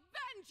your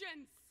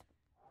vengeance.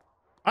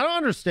 I don't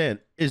understand.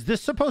 Is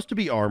this supposed to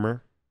be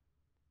armor?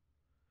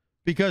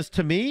 Because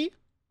to me...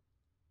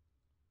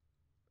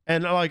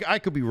 And like, I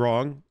could be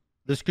wrong.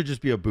 This could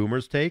just be a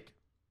boomer's take.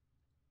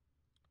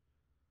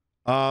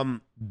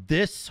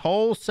 This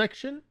whole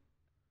section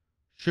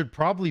should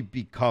probably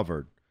be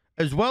covered.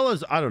 As well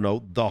as, I don't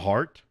know, the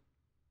heart.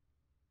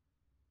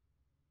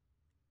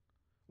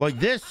 Like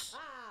this,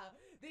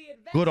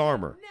 good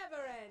armor.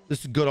 This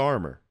is good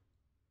armor.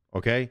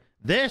 Okay?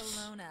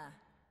 This,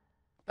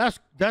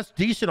 that's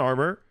decent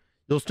armor.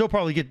 You'll still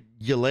probably get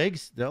your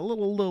legs. They're a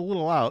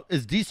little out.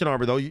 It's decent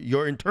armor, though.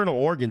 Your internal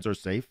organs are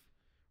safe.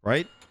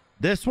 Right?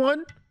 This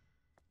one,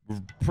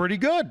 pretty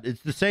good.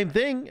 It's the same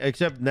thing,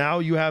 except now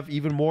you have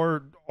even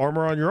more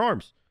armor on your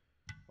arms.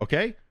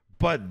 Okay?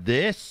 But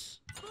this...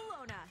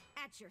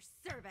 Your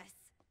service.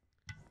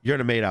 You're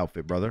in a maid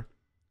outfit, brother.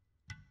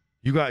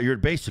 You're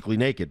basically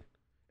naked.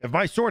 If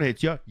my sword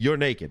hits you, you're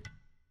naked.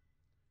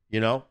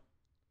 You know?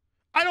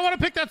 I don't want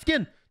to pick that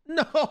skin.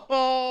 No.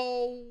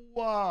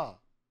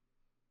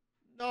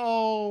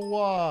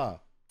 No.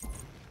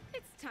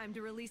 It's time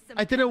to release some.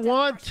 I didn't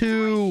want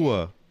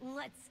to.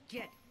 Let's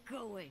get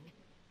going.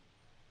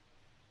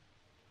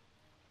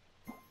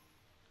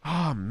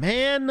 Oh,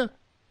 man.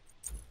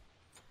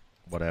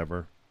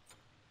 Whatever.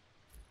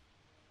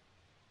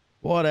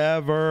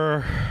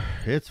 Whatever.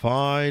 It's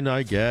fine,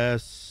 I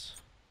guess.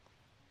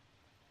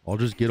 I'll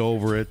just get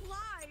over it.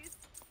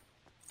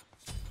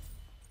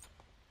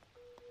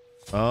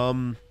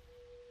 I'm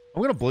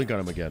gonna blink on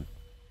him again.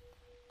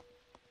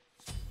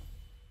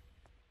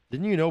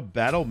 Didn't you know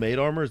Battle Maid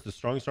armor is the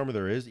strongest armor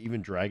there is?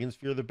 Even dragons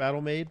fear the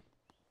Battle Maid?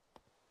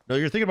 No,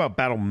 you're thinking about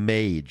Battle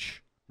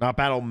Mage, not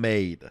Battle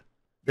Maid.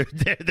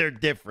 They're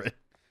different.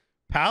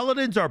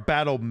 Paladins are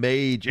Battle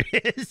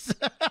Mages.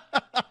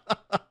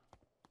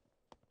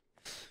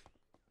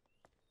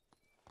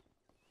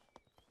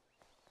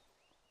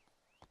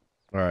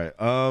 All right.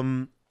 I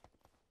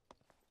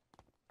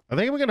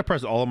think I'm going to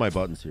press all of my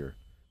buttons here.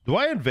 Do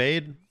I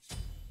invade?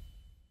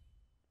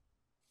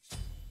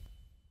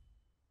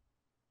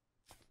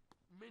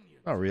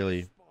 Not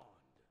really.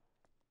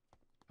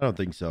 I don't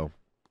think so.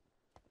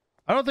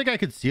 I don't think I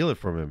could steal it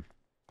from him.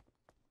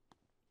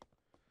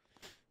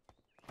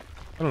 I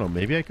don't know.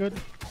 Maybe I could.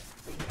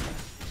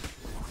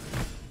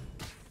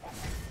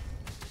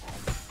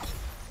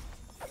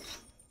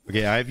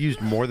 Okay, I've used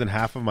more than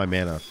half of my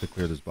mana to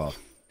clear this buff.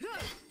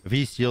 If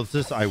he steals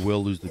this, I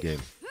will lose the game.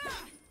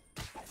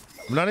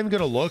 I'm not even going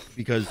to look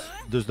because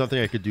there's nothing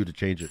I could do to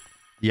change it.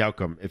 The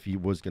outcome if he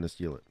was going to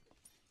steal it.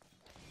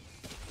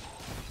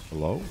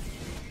 Hello?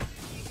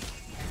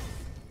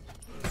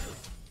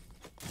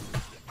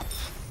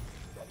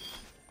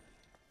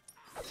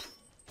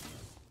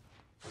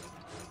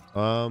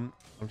 I'm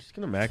just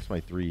going to max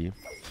my 3.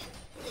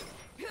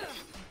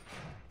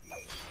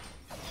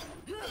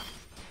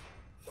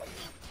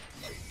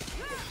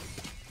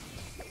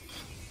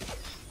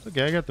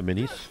 Okay, I got the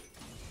minis.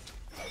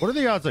 What are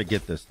the odds I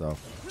get this, though?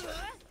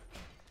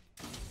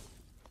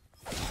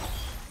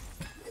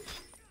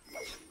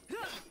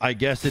 I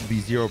guess it'd be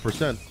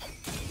 0%.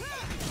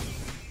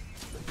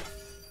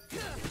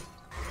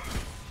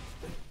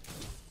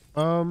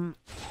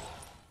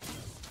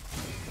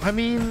 I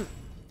mean...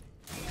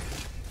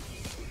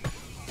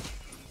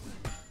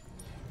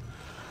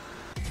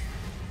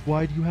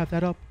 Why do you have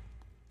that up?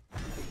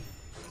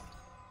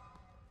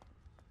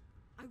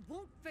 I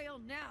won't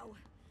fail now.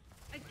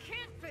 I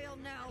can't fail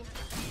now.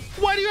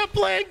 Why do you have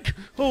blink?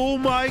 Oh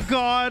my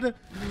god.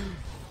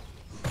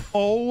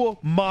 Oh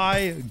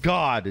my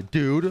god,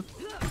 dude.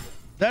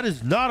 That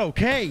is not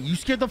okay. You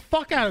scared the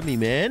fuck out of me,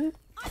 man.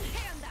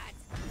 Unhand that.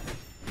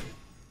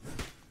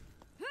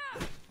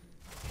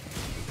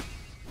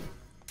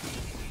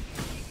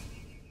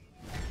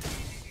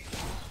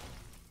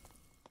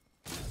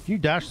 Can you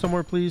dash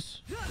somewhere,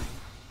 please?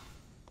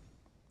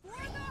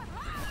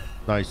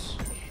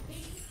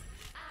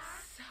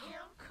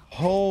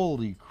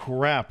 Holy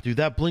crap, dude.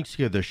 That blink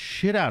scared the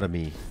shit out of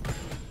me.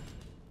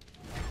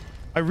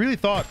 I really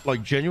thought,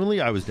 like, genuinely,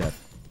 I was dead.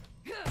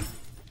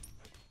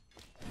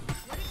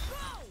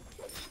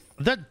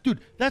 That, dude,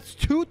 that's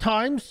 2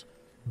 times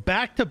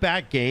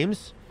back-to-back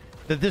games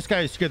that this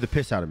guy has scared the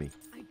piss out of me.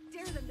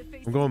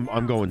 I'm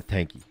going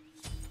tanky.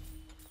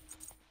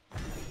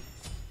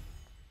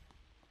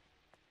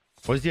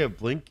 What does he have?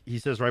 Blink? He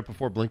says right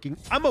before blinking.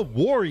 I'm a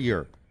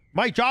warrior.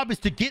 My job is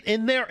to get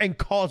in there and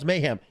cause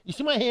mayhem. You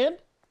see my hand?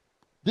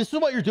 This is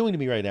what you're doing to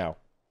me right now.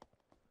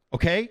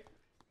 Okay?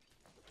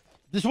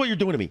 This is what you're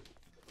doing to me.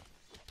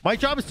 My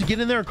job is to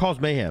get in there and cause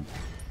mayhem.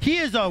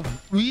 He's a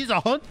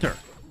hunter.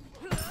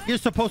 He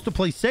is supposed to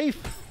play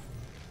safe.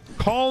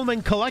 Calm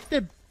and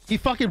collected. He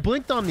fucking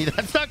blinked on me.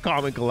 That's not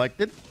calm and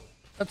collected.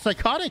 That's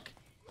psychotic.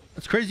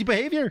 That's crazy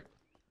behavior.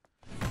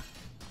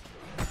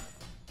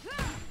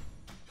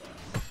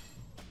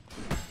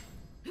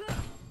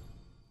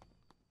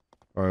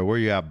 All right, where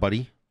you at,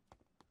 buddy?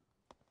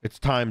 It's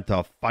time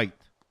to fight.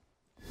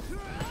 Is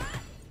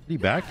he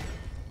back?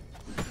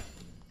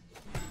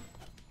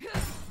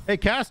 Hey,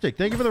 Castic,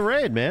 thank you for the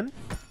raid, man.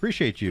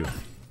 Appreciate you.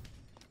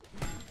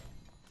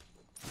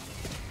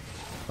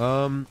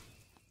 All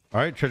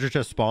right, treasure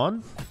chest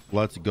spawn.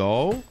 Let's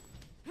go.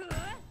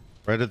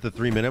 Right at the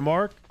 3-minute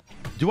mark.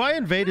 Do I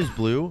invade his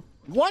blue?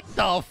 What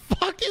the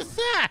fuck is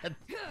that?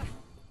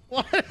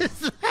 What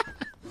is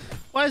that?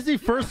 Why is he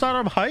first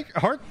on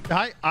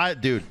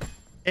dude,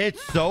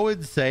 it's so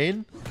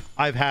insane.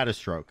 I've had a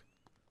stroke.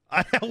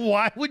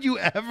 Why would you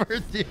ever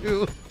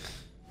do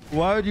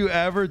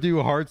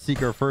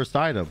Heartseeker first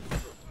item?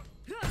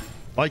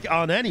 Like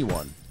on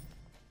anyone.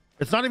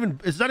 It's not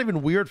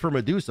even weird for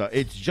Medusa.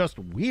 It's just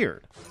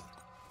weird.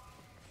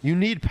 You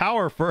need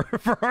power for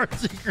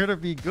Heartseeker to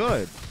be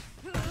good.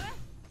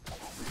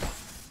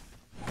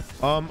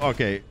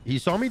 Okay. He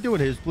saw me doing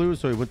his blue,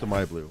 so he went to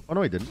my blue. Oh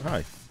no, he didn't.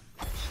 Hi.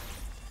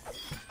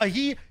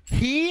 He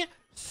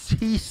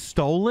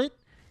stole it.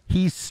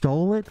 He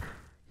stole it.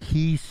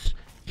 He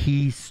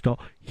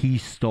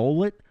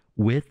stole it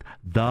with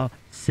the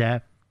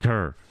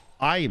scepter.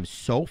 I am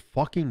so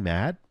fucking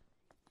mad.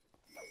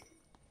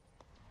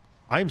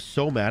 I'm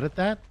so mad at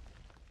that.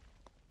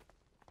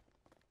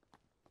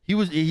 He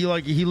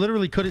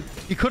literally couldn't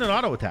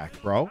auto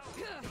attack, bro.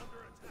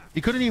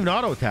 He couldn't even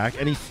auto attack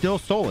and he still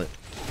stole it.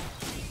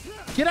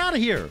 Get out of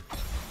here.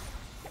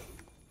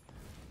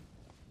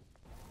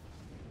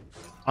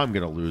 I'm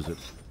gonna lose it.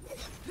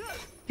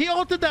 He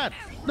ulted that.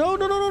 No.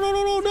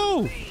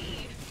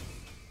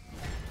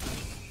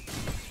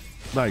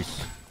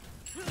 Nice.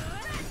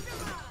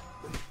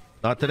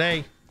 Not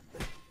today.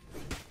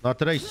 Not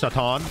today,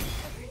 Satan.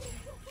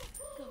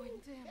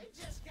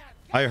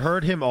 I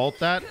heard him ult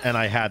that, and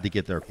I had to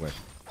get there quick.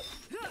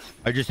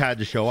 I just had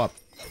to show up.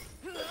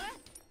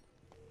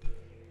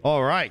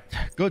 All right.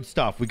 Good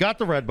stuff. We got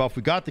the red buff.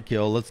 We got the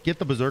kill. Let's get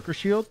the Berserker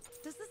shield.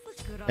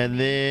 And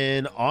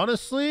then,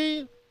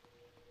 honestly,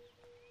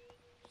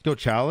 let's go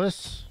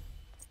Chalice.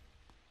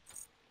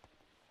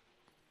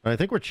 I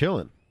think we're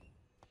chilling.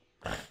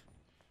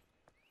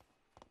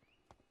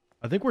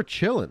 I think we're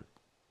chilling.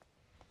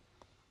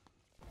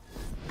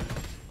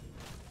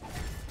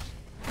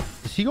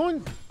 Is he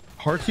going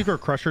Heartseeker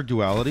Crusher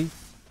duality?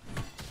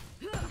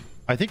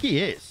 I think he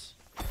is.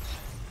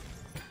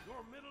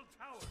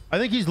 I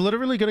think he's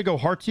literally going to go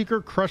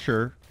Heartseeker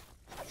Crusher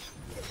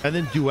and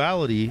then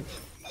duality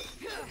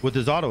with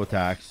his auto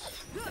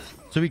attacks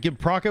so he can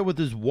proc it with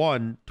his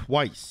 1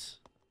 twice.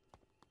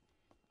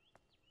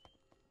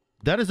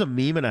 That is a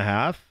meme and a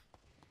half.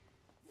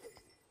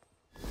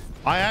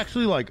 I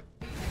actually like...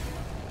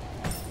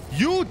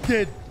 You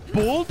did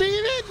Bull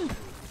Demon?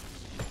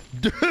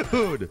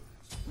 Dude,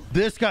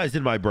 this guy's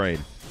in my brain.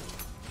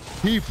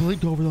 He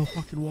blinked over the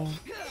fucking wall.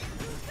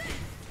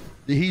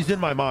 He's in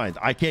my mind.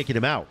 I can't get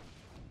him out.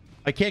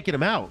 I can't get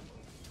him out.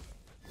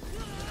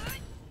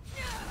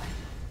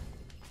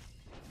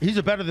 He's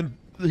a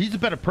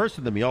better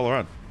person than me all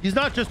around. He's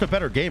not just a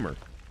better gamer.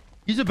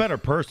 He's a better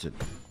person.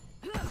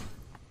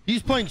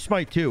 He's playing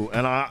Smite 2,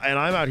 and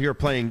I'm out here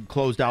playing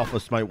closed alpha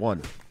Smite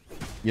 1.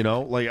 You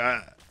know, like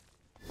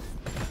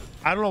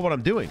I don't know what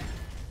I'm doing.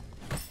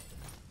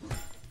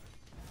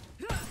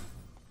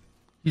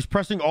 He's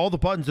pressing all the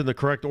buttons in the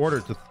correct order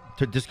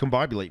to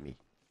discombobulate me.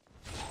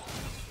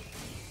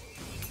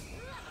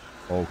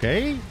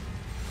 Okay.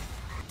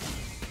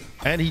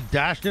 And he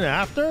dashed in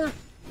after?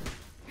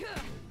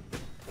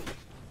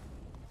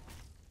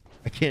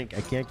 I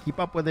can't keep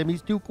up with him.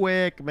 He's too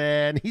quick,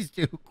 man. He's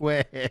too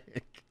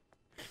quick.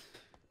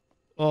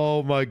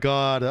 Oh my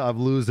god, I'm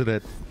losing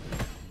it.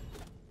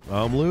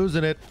 I'm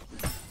losing it.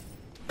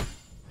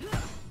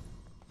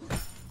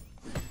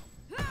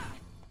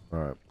 All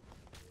right.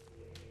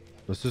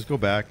 Let's just go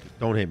back.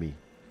 Don't hit me.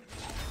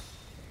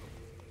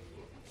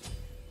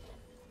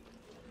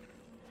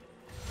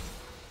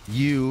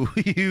 You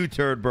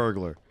turd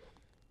burglar.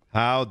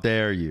 How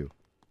dare you?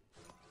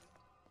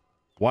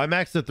 Why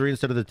max the 3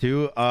 instead of the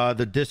 2?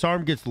 The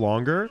disarm gets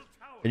longer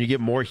and you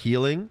get more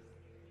healing.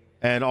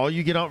 And all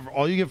you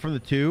get from the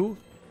 2.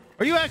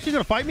 Are you actually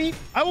gonna fight me?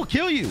 I will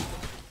kill you.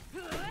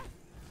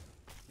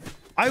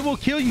 I will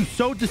kill you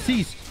so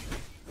deceased.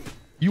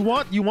 You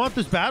want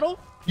this battle?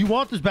 You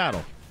want this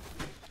battle?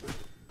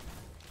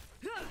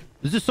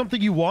 Is this something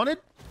you wanted?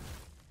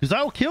 Because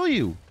I will kill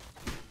you.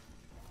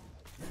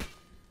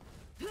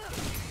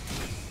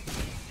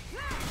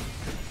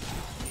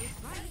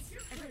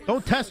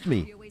 Don't test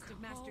me.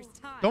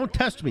 Don't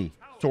test me,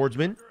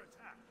 swordsman.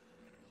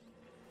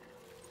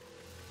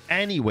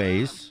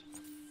 Anyways,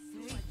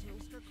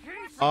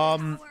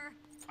 I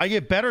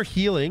get better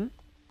healing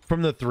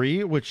from the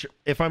 3, which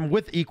if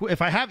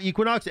I have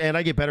Equinox and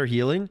I get better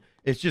healing,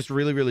 it's just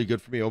really, really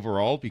good for me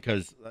overall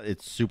because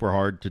it's super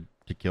hard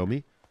to kill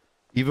me.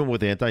 Even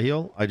with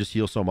anti-heal, I just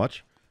heal so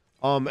much.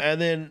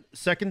 And then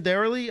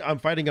secondarily, I'm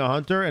fighting a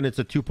hunter and it's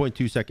a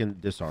 2.2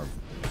 second disarm,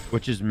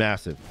 which is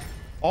massive.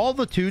 All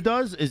the 2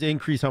 does is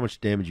increase how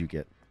much damage you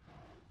get.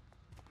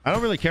 I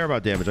don't really care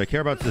about damage. I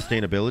care about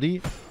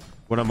sustainability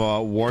when I'm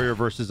a warrior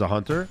versus a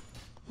hunter.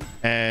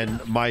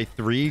 And my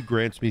 3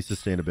 grants me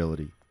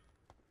sustainability.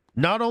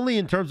 Not only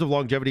in terms of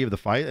longevity of the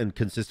fight and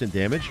consistent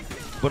damage,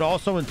 but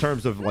also in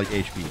terms of like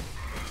HP.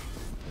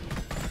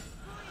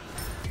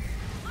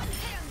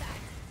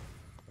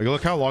 Like,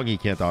 look how long he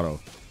can't auto.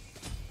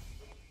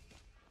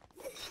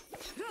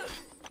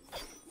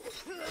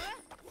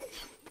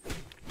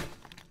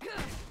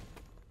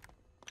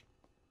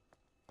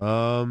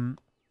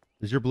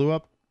 Is your blue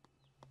up?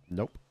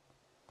 Nope.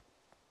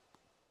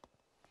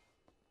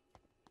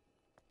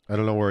 I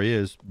don't know where he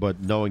is, but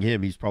knowing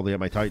him, he's probably at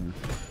my Titan.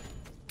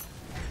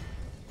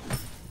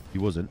 He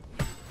wasn't.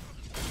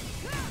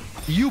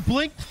 You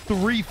blinked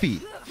 3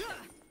 feet.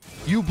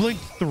 You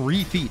blinked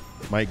 3 feet,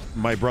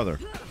 my brother.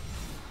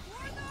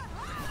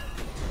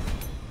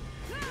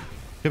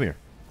 Come here.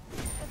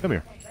 Come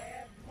here.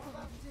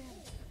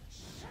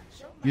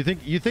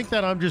 You think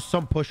that I'm just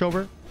some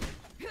pushover?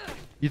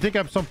 You think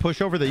I'm some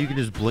pushover that you can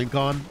just blink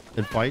on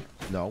and fight?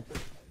 No.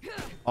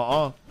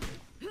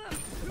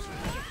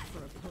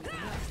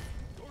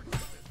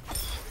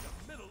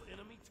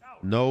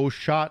 No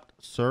shot,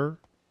 sir.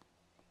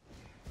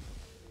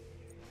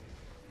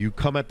 You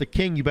come at the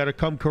king, you better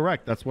come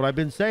correct. That's what I've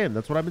been saying.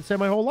 That's what I've been saying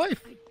my whole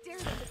life. I dare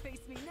you to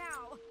face me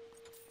now.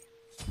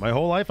 My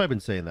whole life I've been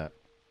saying that.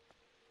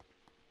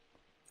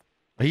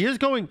 He is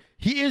going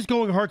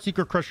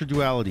Heartseeker Crusher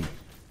Duality.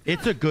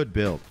 It's a good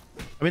build.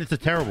 I mean, it's a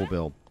terrible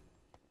build.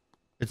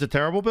 It's a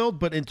terrible build,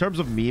 but in terms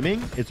of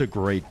memeing, it's a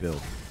great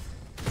build.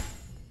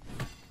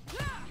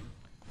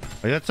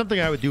 Like, that's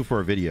something I would do for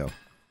a video.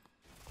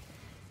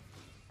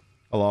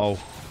 Hello.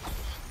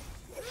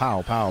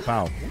 Pow, pow,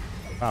 pow.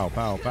 Pow,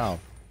 pow, pow.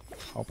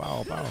 Pow,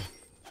 pow, pow.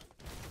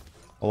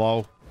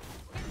 Hello.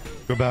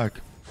 Go back.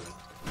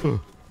 Ugh.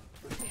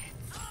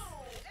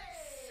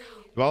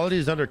 Duality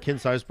is under kin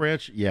size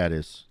branch? Yeah, it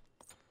is.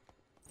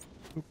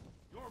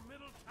 Your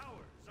middle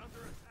tower is under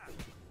attack.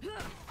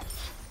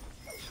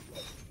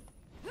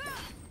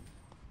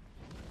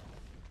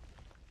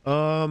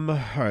 All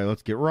right,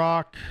 let's get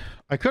rock.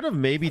 I could have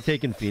maybe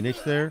taken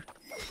Phoenix there.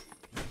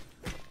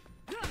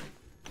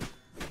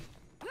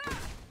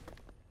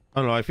 I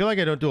don't know. I feel like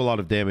I don't do a lot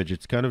of damage.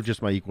 It's kind of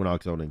just my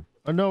Equinox owning.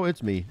 Oh, no,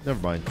 it's me. Never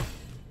mind.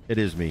 It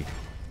is me.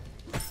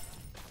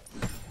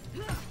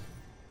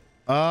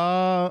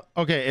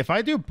 Okay. If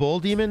I do Bull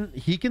Demon,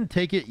 he can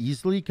take it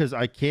easily because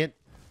I can't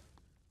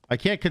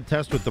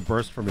contest with the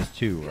burst from his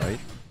 2, right?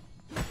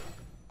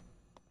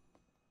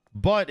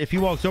 But if he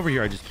walks over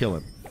here, I just kill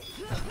him.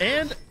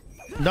 And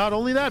not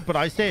only that, but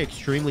I stay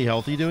extremely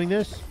healthy doing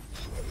this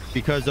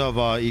because of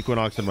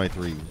Equinox and my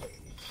 3.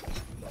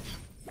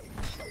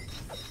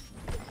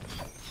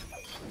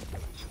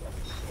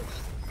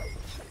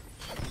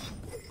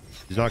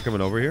 He's not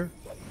coming over here?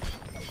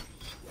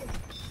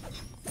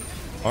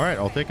 All right,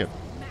 I'll take it.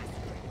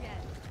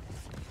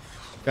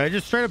 I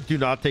just straight up do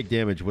not take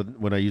damage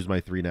when I use my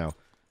 3 now.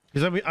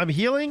 Because I'm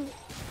healing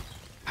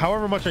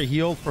however much I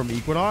heal from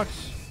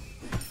Equinox.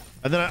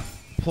 And then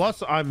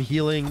plus I'm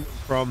healing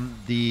from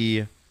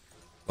the...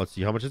 Let's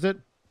see, how much is it?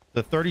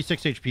 The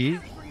 36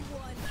 HP.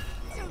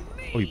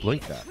 Oh, he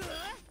blinked that.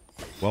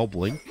 Well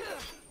blinked.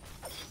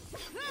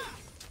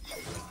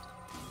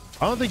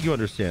 I don't think you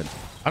understand.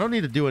 I don't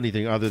need to do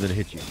anything other than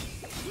hit you.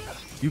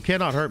 You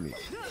cannot hurt me.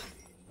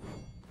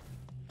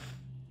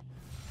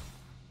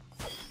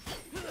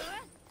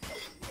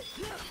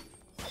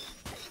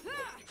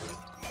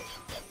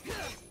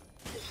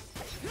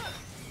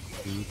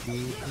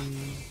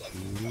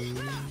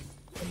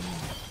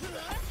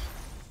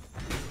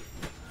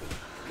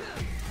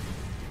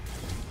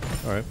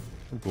 All right,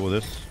 I'm cool with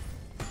this.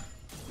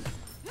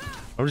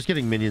 I'm just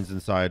getting minions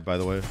inside, by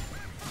the way.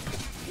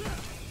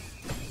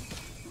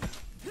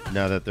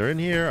 Now that they're in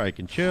here, I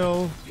can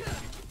chill.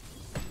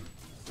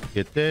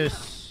 Get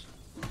this.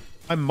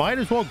 I might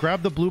as well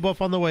grab the blue buff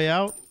on the way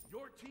out.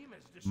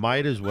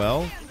 Might as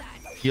well.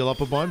 Heal up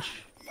a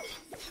bunch.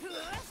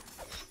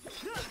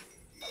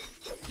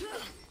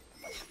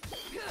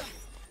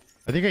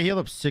 I think I healed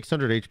up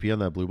 600 HP on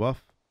that blue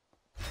buff.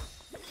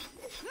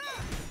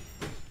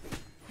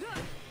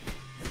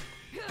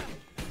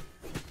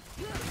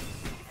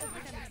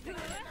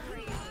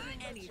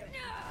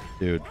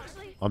 Dude,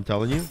 I'm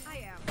telling you.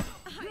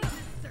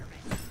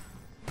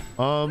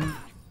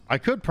 I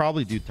could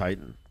probably do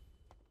Titan.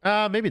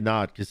 Maybe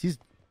not, because he's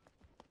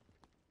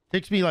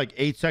takes me like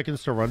 8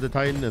 seconds to run to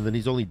Titan, and then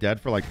he's only dead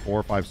for like 4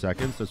 or 5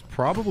 seconds. That's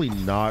probably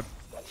not.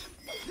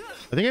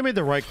 I think I made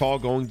the right call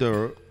going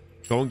to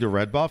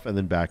red buff and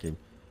then backing.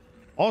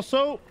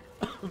 Also,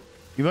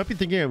 you might be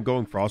thinking I'm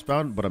going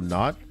Frostbound, but I'm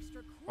not.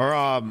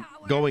 Or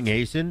going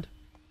hastened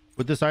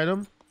with this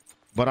item,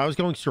 but I was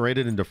going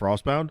serrated into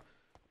Frostbound.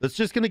 That's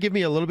just going to give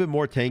me a little bit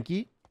more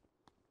tanky.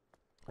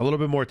 A little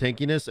bit more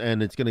tankiness,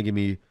 and it's going to give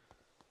me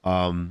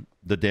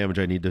the damage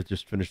I need to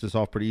just finish this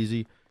off pretty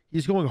easy.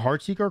 He's going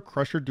Heartseeker,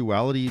 Crusher,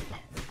 Duality,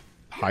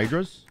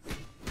 Hydras.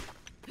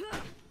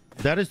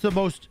 That is the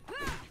most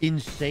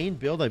insane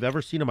build I've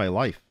ever seen in my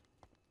life.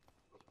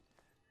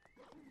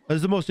 That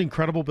is the most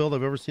incredible build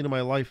I've ever seen in my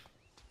life.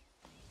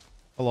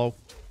 Hello.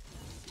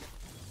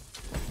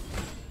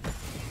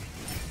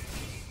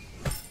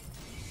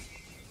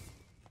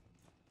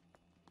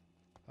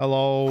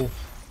 Hello.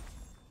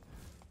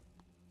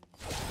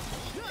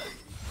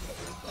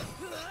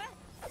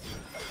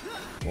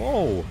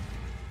 Whoa.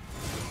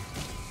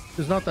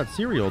 It's not that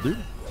cereal, dude.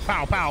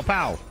 Pow, pow,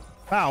 pow.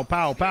 Pow,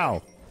 pow,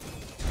 pow.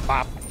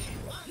 Pop.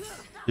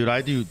 Dude,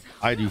 I do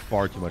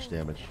far too much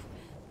damage.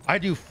 I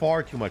do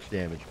far too much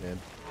damage, man.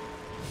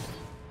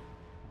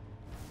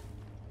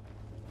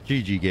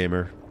 GG,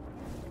 gamer.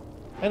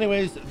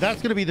 Anyways,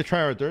 that's going to be the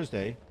Tryhard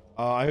Thursday.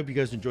 I hope you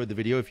guys enjoyed the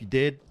video. If you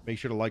did, make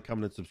sure to like,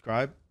 comment, and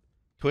subscribe.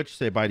 Twitch,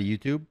 say bye to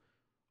YouTube.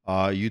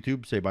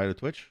 YouTube, say bye to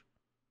Twitch.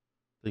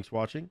 Thanks for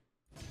watching.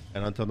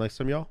 And until next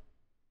time, y'all.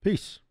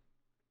 Peace.